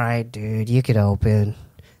 all right, dude, you could open.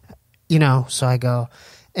 You know, so I go.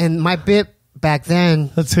 And my bit back then,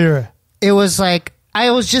 Let's hear it. it was like, I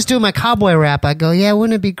was just doing my cowboy rap. I go, yeah,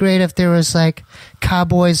 wouldn't it be great if there was like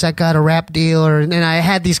cowboys that got a rap deal? And I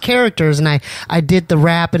had these characters and I did the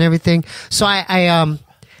rap and everything. So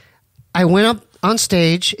I went up on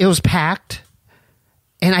stage. It was packed.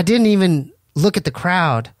 And I didn't even look at the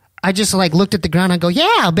crowd. I just like looked at the ground. I go,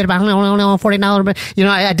 yeah, a bit about $40, but you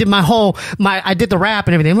know, I did I did the rap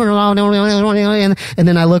and everything. And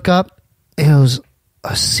then I look up, and it was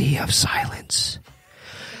a sea of silence.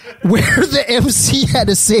 Where the MC had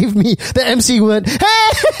to save me. The MC went, hey,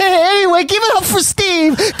 anyway, give it up for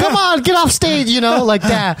Steve. Come on, get off stage, you know, like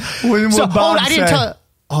that. What Bob I didn't say? tell.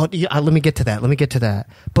 Oh, yeah, let me get to that.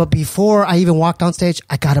 But before I even walked on stage,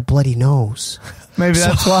 I got a bloody nose. Maybe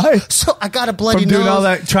that's why. So I got a bloody From nose. doing all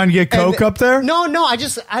that, trying to get coke And- up there? No,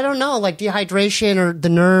 I don't know, like dehydration or the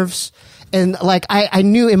nerves. And like I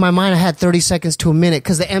knew in my mind I had 30 seconds to a minute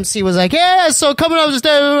because the MC was like, yeah, so coming up the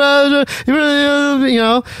stage, you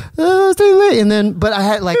know, and then, but I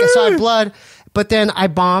had like, I saw blood, but then I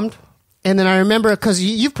bombed. And then I remember, because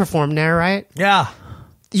you've performed there, right? Yeah.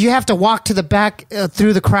 You have to walk to the back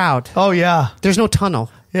through the crowd. Oh, yeah. There's no tunnel.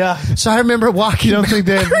 Yeah. So I remember walking. You don't think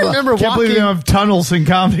they have, I remember can't believe walking. they don't have tunnels in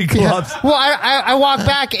comedy Yeah. clubs. Well, I walked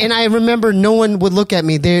back and I remember no one would look at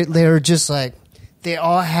me. They were just like, they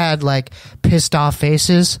all had like pissed off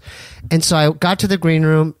faces. And so I got to the green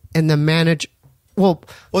room and the manager, well,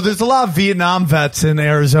 There's a lot of Vietnam vets in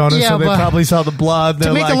Arizona, Yeah, so they but probably saw the blood. They're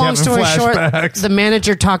to make like the long having story short, flashbacks. the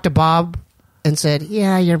manager talked to Bob and said,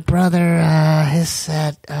 yeah, your brother, his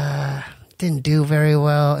set, didn't do very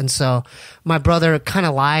well. And so my brother kind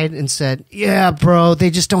of lied and said, yeah, bro, they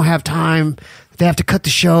just don't have time. They have to cut the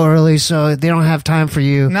show early, so they don't have time for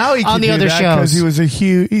you. Now he can on the do other that shows. because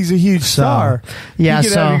he's a huge star. yeah, he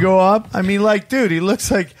could so- have you go up. I mean, like, dude, he looks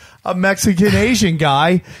like a Mexican Asian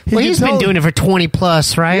guy. Well, he's been doing it for 20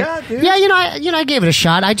 plus, right? Yeah, dude. Yeah, I gave it a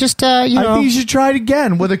shot. I just, I think you should try it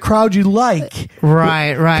again with a crowd you like.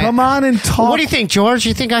 Right. Come on and talk. What do you think, George?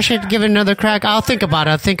 You think I should give it another crack? I'll think about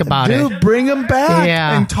it. Dude, bring him back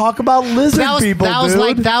and talk about lizard people,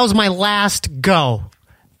 dude. That was my last go.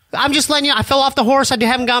 I'm just letting you. I fell off the horse. I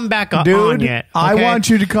haven't gotten back on Dude, yet. I okay? want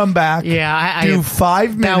you to come back. Yeah, I do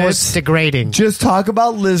 5 minutes. That was degrading. Just talk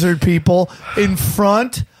about lizard people in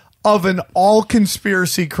front of an all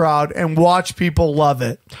conspiracy crowd and watch people love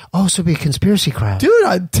it. Oh, so it'd be a conspiracy crowd.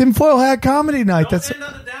 Dude, tinfoil hat comedy night. Don't That's end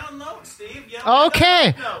on the down note, Steve. You have to Okay.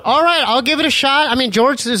 end on the up note. All right. I'll give it a shot. I mean,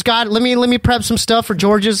 George has got. Let me prep some stuff for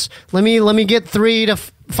George's. Let me get 3 to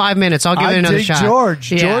 5 minutes. I'll give it I another dig shot.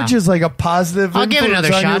 George. Yeah. George is like a positive. I'll give it another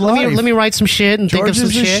influence on shot. your life. Let me write some shit and George think of some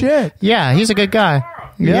is the shit. Yeah, he's a good guy.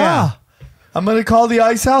 Yeah. I'm going to call the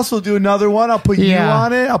Ice House. We'll do another one. I'll put you Yeah.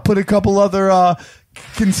 on it. I'll put a couple other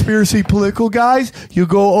conspiracy political guys. You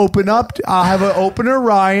go open up. I'll have an opener,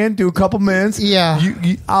 Ryan, do a couple minutes. Yeah.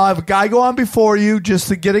 I'll have a guy go on before you just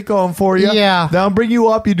to get it going for you. Yeah. Then I'll bring you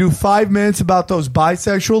up. You do 5 minutes about those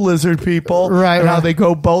bisexual lizard people. Right, And how right. they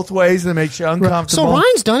go both ways and it makes you uncomfortable. So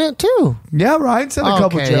Ryan's done it too. Yeah, Ryan said a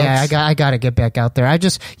couple jokes. Yeah, I got to get back out there. I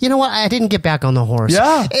just, you know what? I didn't get back on the horse.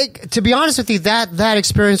 Yeah. To be honest with you, that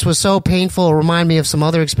experience was so painful. It reminded me of some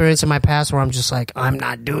other experience in my past where I'm just like, I'm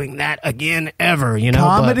not doing that again ever. You know,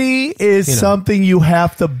 Comedy is you know. something you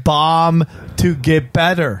have to bomb to get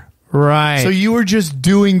better. right? So you were just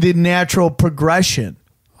doing the natural progression.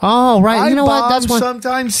 oh, right. You know what? bomb That's one.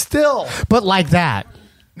 sometimes still. But like that.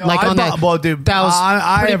 No, like I on that. well, dude, that was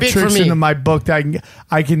I pretty have big for tricks me. into my book that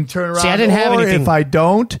I can turn around. See, I didn't have or anything. If I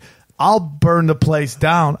don't, I'll burn the place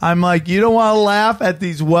down. I'm like, you don't want to laugh at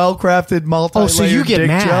these well-crafted, multi-layered Oh, so you get dick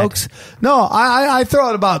mad. jokes? No, I throw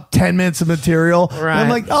out about 10 minutes of material. And I'm Right.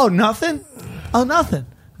 like, oh, nothing? Oh, nothing.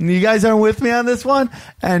 And you guys aren't with me on this one?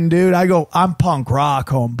 And, dude, I go, I'm punk rock,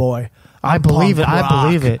 homeboy. I believe it. punk I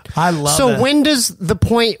believe rock. it. I love so it. when do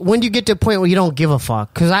you get to a point where you don't give a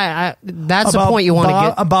fuck? Because that's the point you want to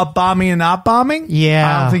get. About bombing and not bombing? Yeah.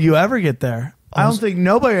 I don't think you ever get there. I don't think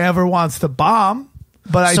nobody ever wants to bomb.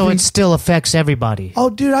 But I so think, it still affects everybody. oh,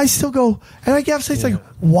 dude, I still go, and I guess it's like,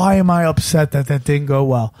 why am I upset that didn't go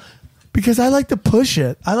well? Because I like to push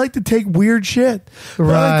it. I like to take weird shit. I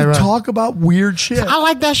like to talk about weird shit. I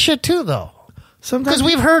like that shit too, though. Sometimes Because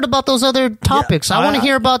we've heard about those other topics. I want to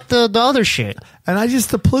hear about the other shit. And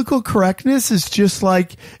the political correctness is just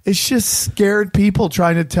like, it's just scared people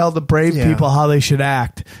trying to tell the brave people how they should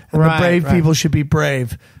act. And the brave people should be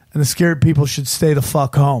brave. And the scared people should stay the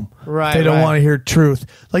fuck home. Right. They don't want to hear truth.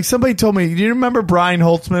 Like somebody told me, do you remember Brian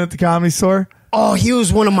Holtzman at the Comedy Store? Oh, he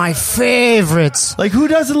was one of my favorites. Like, who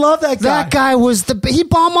doesn't love that guy? That guy was he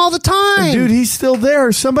bombed all the time. And dude, he's still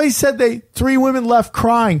there. Somebody said 3 women left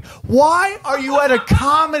crying. Why are you at a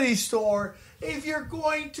Comedy Store if you're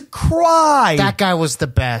going to cry? That guy was the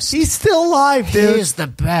best. He's still alive, dude. He is the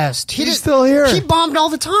best. He's still here. He bombed all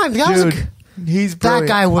the time. Dude, he's brilliant.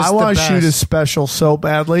 That guy was I the want to best. shoot his special so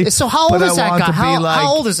badly. So how old but is I that want guy? to be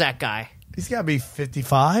How old is that guy? He's got to be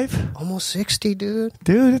 55. Almost 60, dude.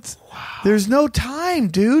 Dude, there's no time,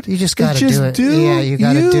 dude. You just got to It's do it. do Yeah, you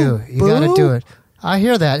got to do it. You got to boo. do it. I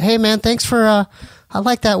hear that. Hey, man, thanks for. I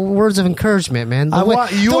like that words of encouragement, man. The way,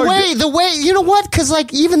 you know what? Because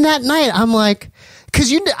like even that night, I'm like,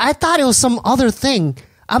 I thought it was some other thing.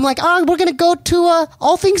 I'm like, oh, we're gonna go to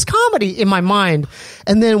All Things Comedy in my mind,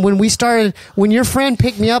 and then when your friend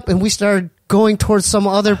picked me up and we started going towards some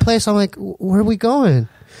other place, I'm like, where are we going?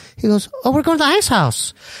 He goes, oh, we're going to the Ice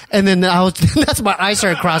House, and then that's my eyes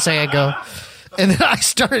started crossing. I go, and then I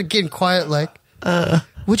started getting quiet, like,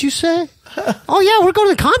 what'd you say? Oh yeah, we're going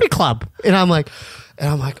to the comedy club, and I'm like,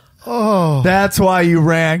 oh. That's why you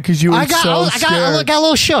ran, because you were scared. I got a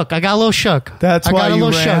little shook. That's why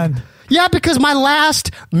you ran. Shook. Yeah, because my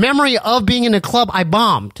last memory of being in a club, I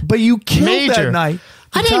bombed. But you killed that night.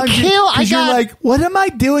 I didn't kill. You're like, what am I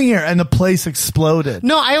doing here? And the place exploded.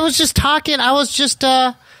 No, I was just talking. I was just.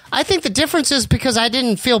 I think the difference is because I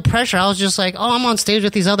didn't feel pressure. I was just like, oh, I'm on stage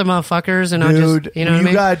with these other motherfuckers, and dude, you know what I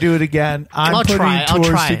mean? Gotta do it again. I'll try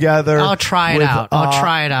together. I'll try it out. I'll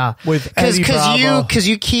try it out with Eddie Bravo. Because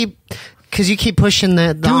you keep pushing the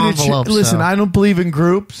envelope. Listen, I don't believe in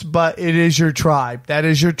groups, but it is your tribe. That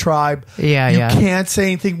is your tribe. Yeah, you can't say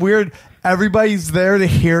anything weird. Everybody's there to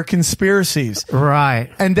hear conspiracies,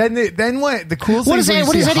 right? And then what? The coolest thing is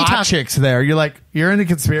when you see hot chicks there. You're like, you're into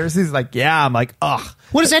conspiracies? Like, yeah. I'm like, ugh.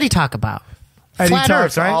 What does Eddie talk about? Eddie Flat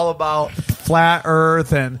talks Earth, right? all about flat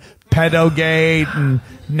Earth and pedogate and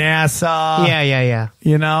NASA. Yeah.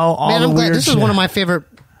 You know, all Man, the I'm glad. weird This shit. is one of my favorite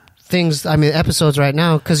things. I mean, episodes right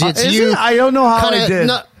now because it's is you. it? I don't know how I did.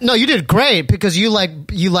 No, you did great because you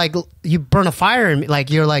burn a fire in me. Like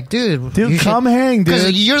you're like, dude, come hang, dude.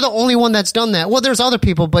 Because you're the only one that's done that. Well, there's other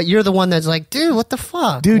people, but you're the one that's like, dude, what the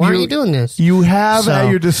fuck? Dude, why are you doing this? You have at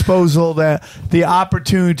your disposal the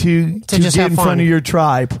opportunity to just get have in fun. front of your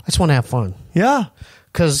tribe. I just want to have fun. Yeah.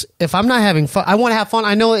 Because if I'm not having fun, I want to have fun.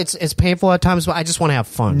 I know it's painful at times, but I just want to have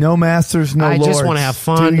fun. No masters, no lords. I just want to have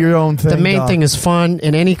fun. Do your own thing. The main thing is fun.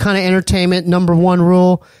 In any kind of entertainment, number one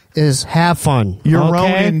rule is have fun. You're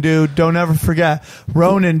Ronin, dude. Don't ever forget.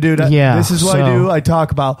 Ronin, dude. Yeah, this is what I do. I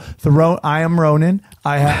talk about I am Ronin.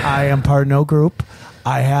 I am part of no group.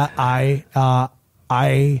 I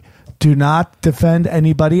do not defend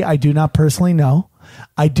anybody I do not personally know.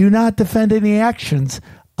 I do not defend any actions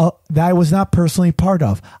that I was not personally part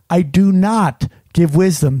of. I do not give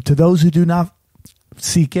wisdom to those who do not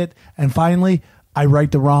seek it. And finally, I right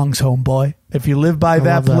the wrongs, homeboy. If you live by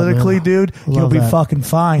that politically, dude, you'll be fucking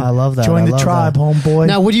fine. I love that. Join the tribe, homeboy.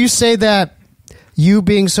 Now, would you say that you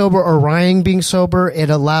being sober or Ryan being sober, it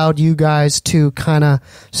allowed you guys to kind of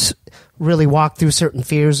really walk through certain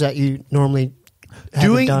fears that you normally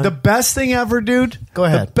haven't done? The best thing ever, dude? Go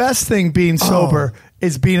ahead. The best thing being sober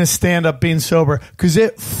is being a stand-up, being sober, because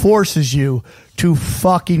it forces you to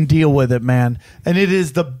fucking deal with it, man. And it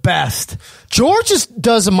is the best. George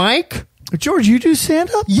does a mic. George, you do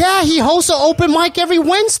stand-up? Yeah, he hosts an open mic every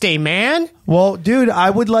Wednesday, man. Well, dude, I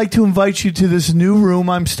would like to invite you to this new room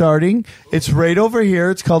I'm starting. It's right over here.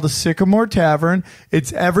 It's called the Sycamore Tavern.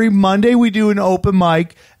 It's every Monday we do an open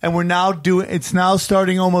mic, and it's now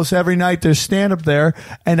starting almost every night. There's stand-up there,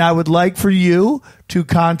 and I would like for you to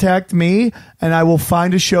contact me, and I will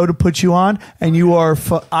find a show to put you on, and you are...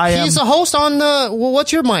 He's a host on the... Well,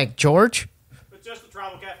 what's your mic, George? It's just the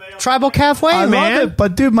Tribal Cafe. Tribal Cafe, I man. love it,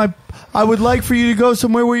 but dude, I would like for you to go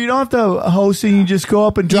somewhere where you don't have to host and you just go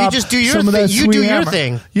up and drop just do your some of thing. that You sweet do your hammer.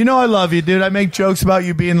 thing. You know I love you, dude. I make jokes about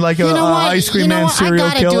you being like a ice cream man serial I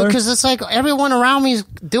gotta killer. do it because it's like everyone around me is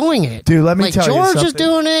doing it. Dude, let me like tell you George something. is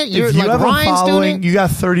doing it. You're If you like have Ryan's a following, doing it. you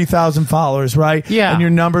got 30,000 followers, right? Yeah. And your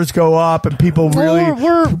numbers go up, and people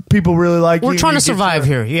people really like you. we're trying You to get survive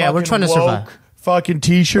your here. Yeah, we're fucking trying to woke survive. Fucking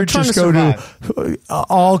t-shirts. We're trying Just to go to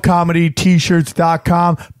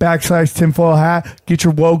allcomedytshirts.com/tinfoil hat. Get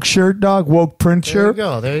your woke shirt, dog. Woke print There shirt. you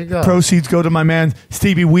go. There you go. Proceeds go to my man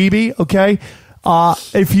Stevie Weeby. Okay.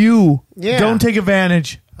 If you don't take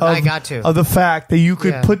advantage I got to. of the fact that you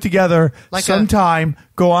could Yeah. put together Like sometime,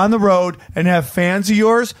 go on the road and have fans of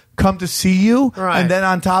yours come to see you, Right. and then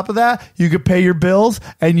on top of that, you could pay your bills,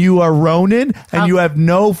 and you are Ronin, and How- you have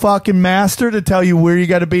no fucking master to tell you where you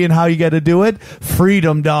got to be and how you got to do it.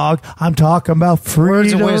 Freedom, dog. I'm talking about freedom.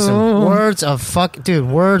 Words of wisdom. Words of fuck, dude.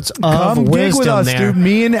 Words of Come wisdom. gig with us, there. dude.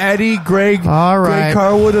 Me and Eddie, Greg, All right. Greg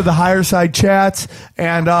Carwood of the Higher Side Chats,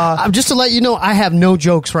 and Just to let you know, I have no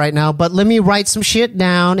jokes right now, but let me write some shit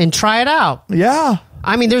down and try it out. yeah.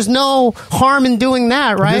 I mean, there's no harm in doing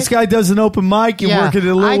that, right? This guy does an open mic. You work it a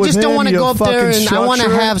little I with just don't him, want to you go up there fucking and I want to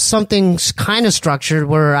structure it. have something kind of structured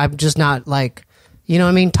where I'm just not like, you know what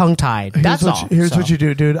I mean, tongue tied. That's all. Here's So, what you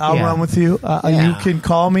do, dude. I'll yeah. run with you. Yeah. You can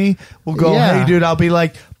call me. We'll go, Yeah. hey, dude. I'll be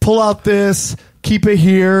like, pull out this, keep it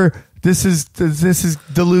here. This is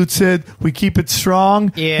diluted. We keep it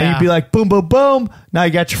strong. Yeah. And you'd be like, boom, boom, boom. Now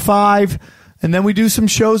you got your 5. And then we do some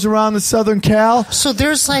shows around the Southern Cal. So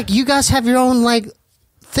there's like, you guys have your own like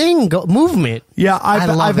movement. Yeah,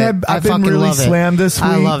 I've been fucking really love it. slammed this week.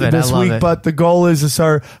 I love it. This I love week, it. but the goal is to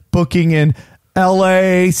start booking in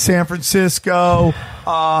L.A., San Francisco,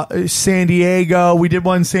 San Diego. We did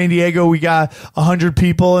one in San Diego. We got 100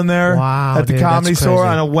 people in there Wow, at the dude, Comedy that's Store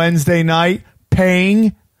crazy. on a Wednesday night, paying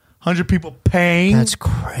 100 people paying. That's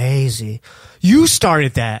crazy. You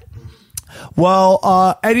started that.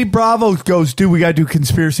 Well, Eddie Bravo goes, dude, we got to do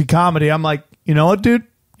conspiracy comedy. I'm like, you know what, dude?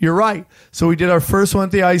 You're right. So we did our first one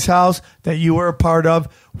at the Ice House that you were a part of.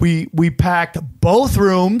 We packed both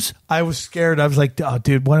rooms. I was scared. I was like, oh,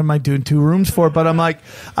 dude, what am I doing 2 rooms for? But I'm like,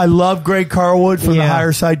 I love Greg Carwood from the Yeah.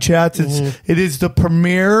 Higher Side Chats. It is the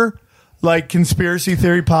premier like conspiracy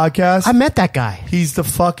theory podcast. I met that guy. He's the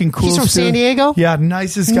fucking coolest. He's from San dude. Diego? Yeah,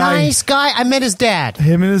 nicest guy. Nice guy. I met his dad.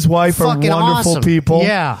 Him and his wife are Fucking wonderful awesome. people.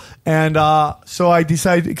 Yeah. And so I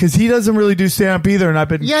decided, because he doesn't really do stand up either, and I've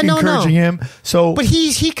been encouraging him. So But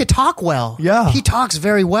he could talk well. Yeah. He talks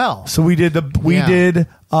very well. so we did the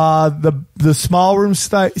small room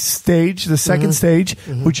stage, the second stage,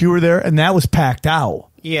 which you were there, and that was packed out.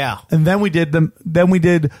 Yeah. And then we did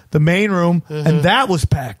the main room, and that was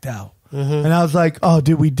packed out. And I was like, oh,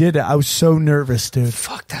 dude, we did it. I was so nervous, dude.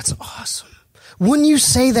 Fuck, that's awesome. Wouldn't you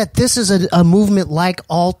say that this is a movement like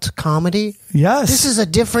alt comedy? Yes. This is a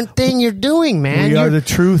different thing you're doing, man. We are You're- the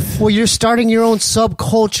truth. Well, you're starting your own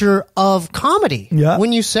subculture of comedy. Yeah.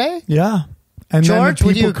 Wouldn't you say? Yeah. And then the George,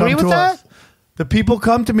 would you people agree come with to us. that? The people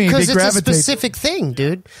come to me. They Because it's a gravitate. specific thing,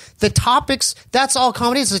 dude. The topics, that's all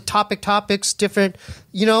comedy. It's topics, different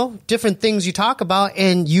things you talk about,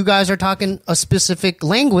 and you guys are talking a specific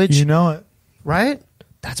language, You know it. right?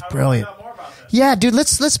 That's brilliant. Find out more about this. Yeah, dude.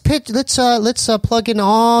 Let's plug in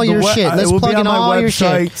all your shit. Let's it will plug be on in my all your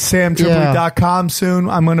website, shit. samtripoli.com soon.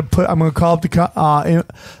 I'm gonna call up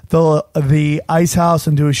the Ice House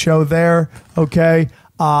and do a show there. Okay.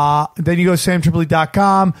 Then you go to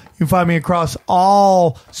samtripoli.com. You can find me across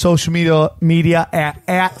all social media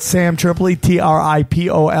at Sam Tripoli,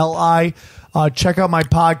 TRIPOLI. Check out my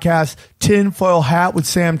podcast, Tinfoil Hat with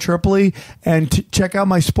Sam Tripoli, and check out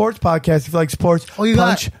my sports podcast if you like sports. Oh, you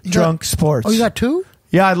got- Drunk Sports. Oh, you got 2?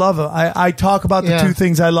 Yeah, I love it. I talk about the Yeah. 2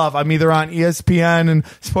 things I love. I'm either on ESPN and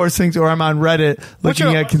sports things, or I'm on Reddit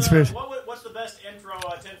looking at conspiracy. What's the best intro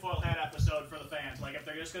tinfoil hat episode for the fans? Like if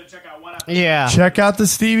they're just going to check out one episode. Yeah. Check out the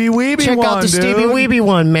Stevie Weeby Check one, out the dude. Stevie Weeby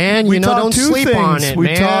one, man. We talk Don't 2 sleep things. on it, we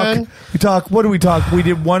man. talk. What do we talk? We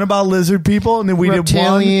did one about lizard people, and then we did one.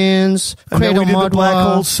 Reptilians, And then we did the Cradle Black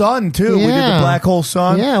Mudwa. Hole Sun too. We did the Yeah. Black Hole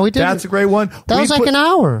Sun. Yeah, we did. That's a great one. That We was like put- an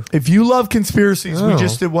hour. If you love conspiracies, we Oh.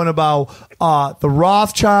 just did one about the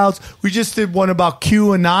Rothschilds. We just did one about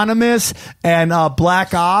Q Anonymous and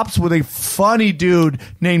Black Ops with a funny dude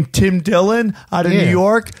named Tim Dillon out of Yeah. New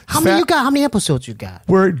York. How many you got? How many episodes you got?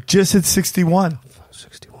 We're just at 61.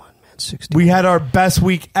 61, man. 61. We had our best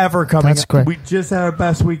week ever coming. That's great. We just had our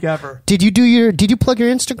best week ever. Did you plug your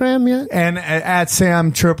Instagram yet? And at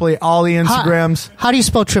Sam Tripoli, all the Instagrams. How do you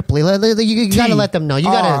spell Tripoli? You got to let them know. You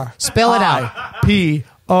got to spell it out.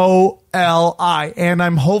 OLI. And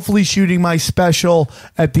I'm hopefully shooting my special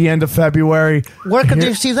at the end of February. Where could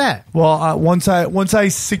you see that? Well, once I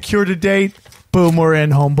secured a date, boom, we're in,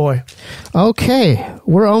 homeboy. Okay,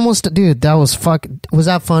 we're almost, dude. That was Was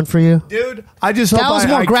that fun for you, dude? I just hope that was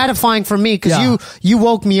more gratifying for me because you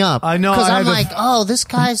woke me up. I know, because I'm like, oh, this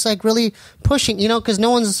guy's like really pushing, because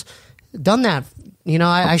no one's done that.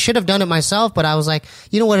 I should have done it myself, but I was like,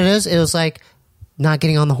 you know what it is? It was like not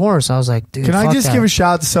getting on the horse. I was like, dude, can I just give a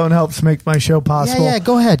shout out to someone who helps make my show possible? Yeah,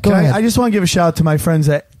 go ahead. I just want to give a shout out to my friends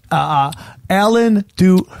at Alan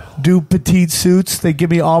do petite suits. They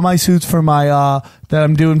give me all my suits for my that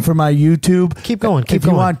I'm doing for my YouTube. Keep going. If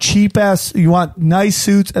you want you want nice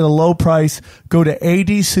suits at a low price, go to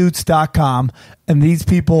adsuits.com and these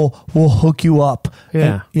people will hook you up.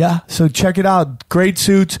 Yeah. So check it out. Great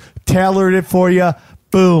suits, tailored it for you.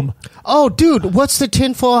 Boom. Oh, dude, what's the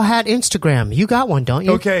tinfoil hat Instagram? You got one, don't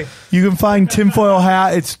you? Okay, you can find tinfoil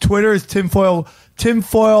hat. It's Twitter is tinfoil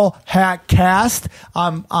hat cast.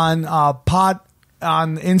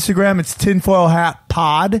 On Instagram it's tinfoil hat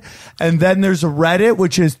pod, and then there's a Reddit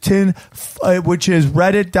which is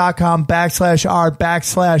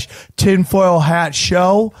reddit.com/r/tinfoil hat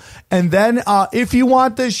show. And then if you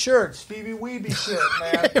want this shirt, Stevie Weeby shit,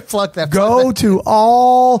 man, go to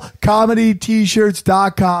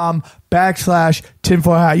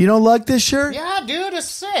allcomedyt-shirts.com/tinfoil hat. You don't like this shirt? Yeah, dude, it's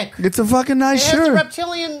sick. It's a fucking nice shirt. It has the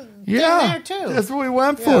reptilian thing there too. That's what we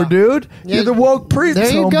went for, dude. You're the woke priest,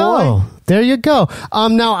 there you go. boy. There you go.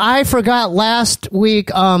 Now I forgot last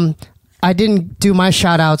week. I didn't do my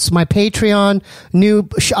shout outs. My Patreon new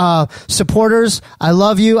supporters. I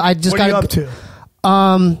love you. I just got you up to.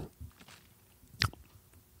 A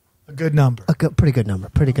good number. Pretty good number.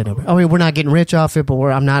 I mean, we're not getting rich off it, but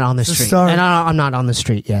I'm not on the street. And I'm not on the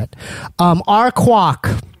street yet. R Quack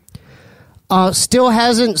still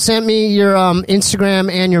hasn't sent me your Instagram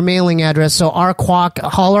and your mailing address, so R Quack,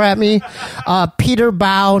 holler at me. Peter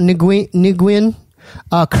Bao Nguyen,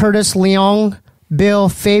 Curtis Leong, Bill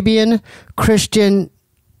Fabian, Christian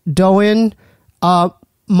Doan,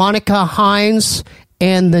 Monica Hines,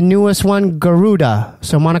 and the newest one, Garuda.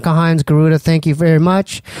 So Monica Hines, Garuda, thank you very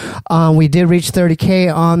much. We did reach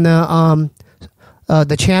 30K on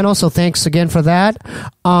the channel, so thanks again for that.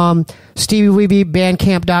 Stevie Weeby,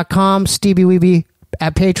 bandcamp.com, Stevie Weeby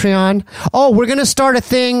at Patreon. Oh, we're going to start a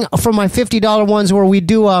thing for my $50 ones where we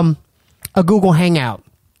do a Google Hangout.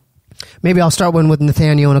 Maybe I'll start one with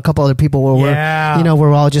Nathaniel and a couple other people where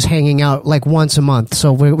we're all just hanging out like once a month.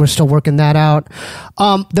 So we're still working that out.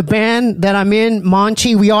 The band that I'm in,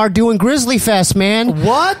 Monchi, we are doing Grizzly Fest, man.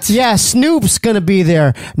 What? Yeah, Snoop's going to be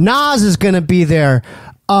there. Nas is going to be there.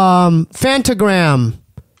 Fantagram.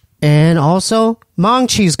 And also,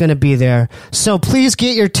 Mongchi's going to be there. So please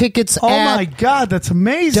get your tickets at my God, that's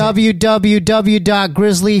amazing.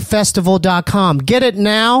 www.grizzlyfestival.com. Get it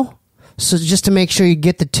now. So just to make sure you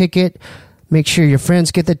get the ticket, make sure your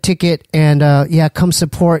friends get the ticket, and come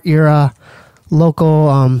support your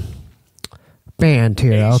local band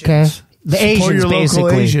here, Asians. Okay? The Support Asians, your basically.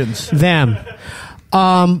 local Asians. Them.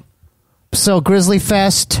 So Grizzly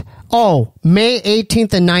Fest, May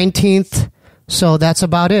 18th and 19th. So that's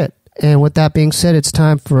about it. And with that being said, it's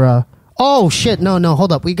time for no,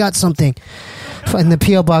 hold up. We got something in the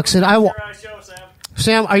P.O. box. And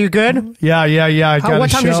Sam, are you good? Yeah. I got a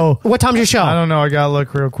show. What time's your show? I don't know. I got to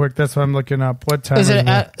look real quick. That's what I'm looking up. What time is it?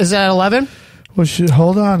 Is it at 11? Well,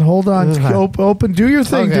 hold on. Okay. Open. Do your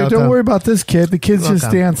thing, dude. Okay. Don't worry about this kid. The kid's just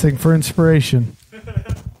dancing for inspiration. All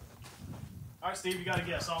right, Steve, you got a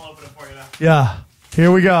guess. I'll open it for you now. Yeah. Here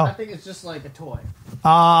we go. I think it's just like a toy.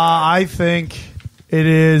 I think it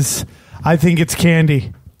is. I think it's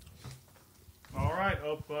candy. All right.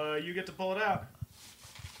 You get to pull it out.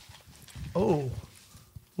 Oh.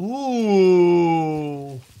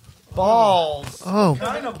 Ooh. Balls. Oh. What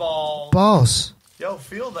kind of balls? Balls. Yo,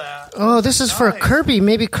 feel that. Oh, this is for Kirby.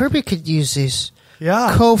 Maybe Kirby could use these.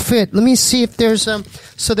 Yeah. Co-fit. Let me see if there's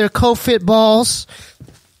so they're co-fit balls.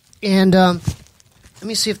 And let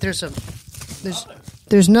me see if there's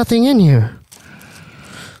nothing in here.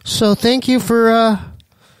 So thank you for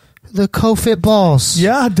the co-fit balls.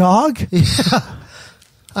 Yeah, dog. Yeah.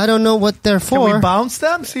 I don't know what they're for. Can we bounce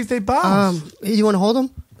them? See if they bounce. You want to hold them?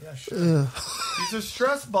 Yeah, sure. These are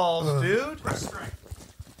stress balls, dude.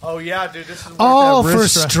 Oh, yeah, dude. This is for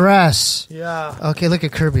stress. Yeah. Okay, look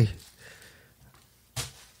at Kirby.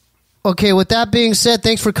 Okay, with that being said,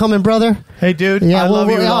 thanks for coming, brother. Hey, dude. Yeah, I love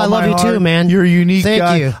you. I love you too, man. You're a unique guy.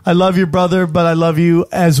 Thank you. I love your brother, but I love you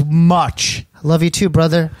as much. I love you too,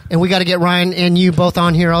 brother. And we got to get Ryan and you both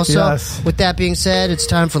on here also. Yes. With that being said, it's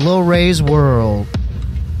time for Lil Ray's World.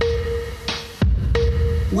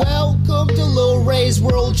 Welcome to Lil Ray's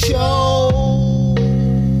World Show.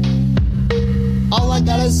 All I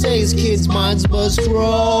gotta say is kids' minds must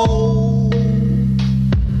grow.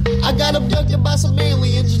 I got abducted by some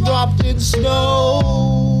aliens dropped in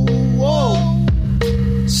snow. Whoa.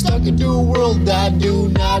 Stuck into a world I do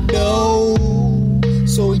not know.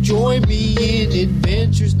 So join me in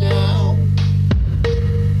adventures now.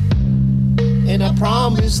 And I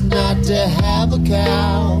promise not to have a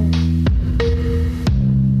cow.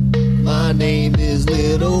 My name is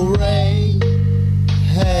Little Ray.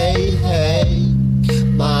 Hey, hey.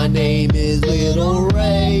 My name is Little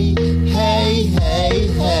Ray. Hey, hey,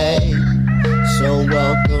 hey. So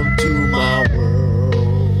welcome to my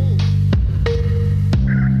world.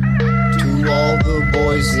 To all the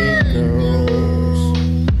boys and girls.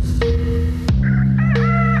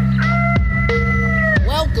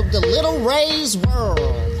 Welcome to Little Ray's world.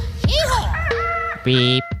 Yeehaw!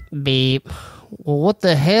 Beep, beep. Well, what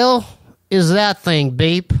the hell is that thing,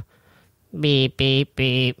 beep? Beep, beep,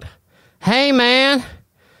 beep. Hey, man.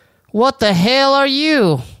 What the hell are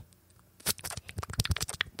you?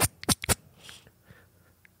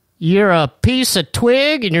 You're a piece of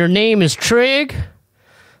twig and your name is Trig?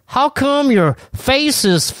 How come your face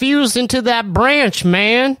is fused into that branch,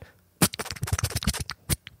 man?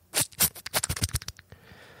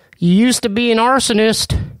 You used to be an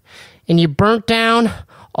arsonist and you burnt down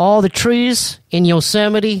all the trees in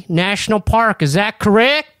Yosemite National Park. Is that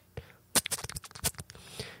correct?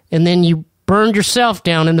 And then you burned yourself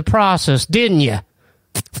down in the process, didn't you?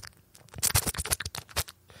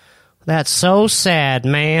 That's so sad,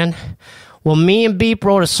 man. Well, me and Beep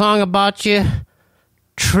wrote a song about you.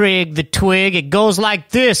 Trig the Twig. It goes like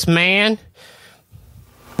this, man.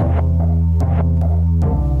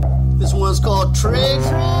 This one's called Trig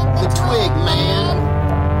the Twig, man.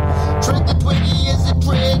 Trig the Twiggy is a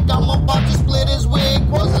trig. I'm about to split his wig.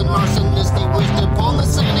 Was an arsonist. He wished upon the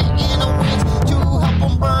Senate in a wind to help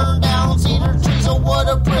him burn down cedar trees. Oh, what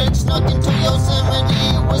a prick. Snuck into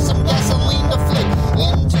Yosemite with some gasoline to flick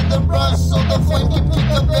into the brush so the flame can pick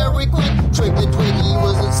up very quick. Trig the Twiggy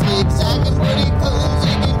wasn't slick, zagging, but he couldn't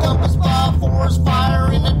zig. Encompassed by a forest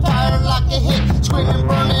fire in a tire like a hit. Screaming,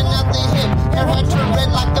 burning at the hip. Hair had turned red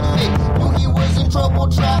like a mick. Knew he was in trouble,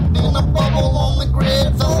 trapped in a bubble on the grid.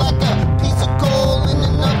 Felt like a piece of coal in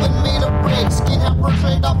an oven made of brick. Skin had burned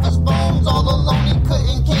straight off his bones. All alone he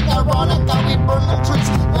couldn't kick. Ironic how we burned them trees.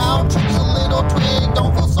 Now Trig's a little twig.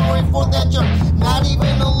 Don't feel sorry for that jerk. Not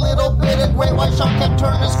even a little bit. A great white shark had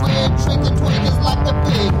turned a squid. Trig the Twig is like a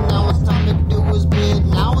pig. Now it's time to do his bid.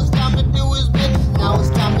 Now it's time to do his bid. Now it's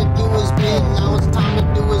time to do his bid. Now it's time to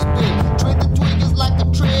do his bid. Trig the Twig is like a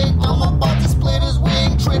trig. I'm about to split his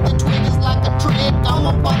wig. Trig the Twig is like a trig. I'm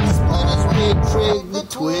about to split his wig. Trig the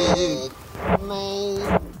Twig.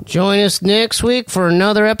 Man. Join us next week for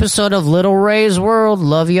another episode of Little Ray's World.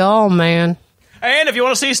 Love y'all, man. And if you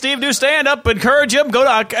want to see Steve do stand-up, encourage him. Go to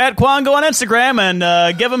 @Quango on Instagram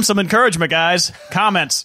and give him some encouragement, guys. Comments.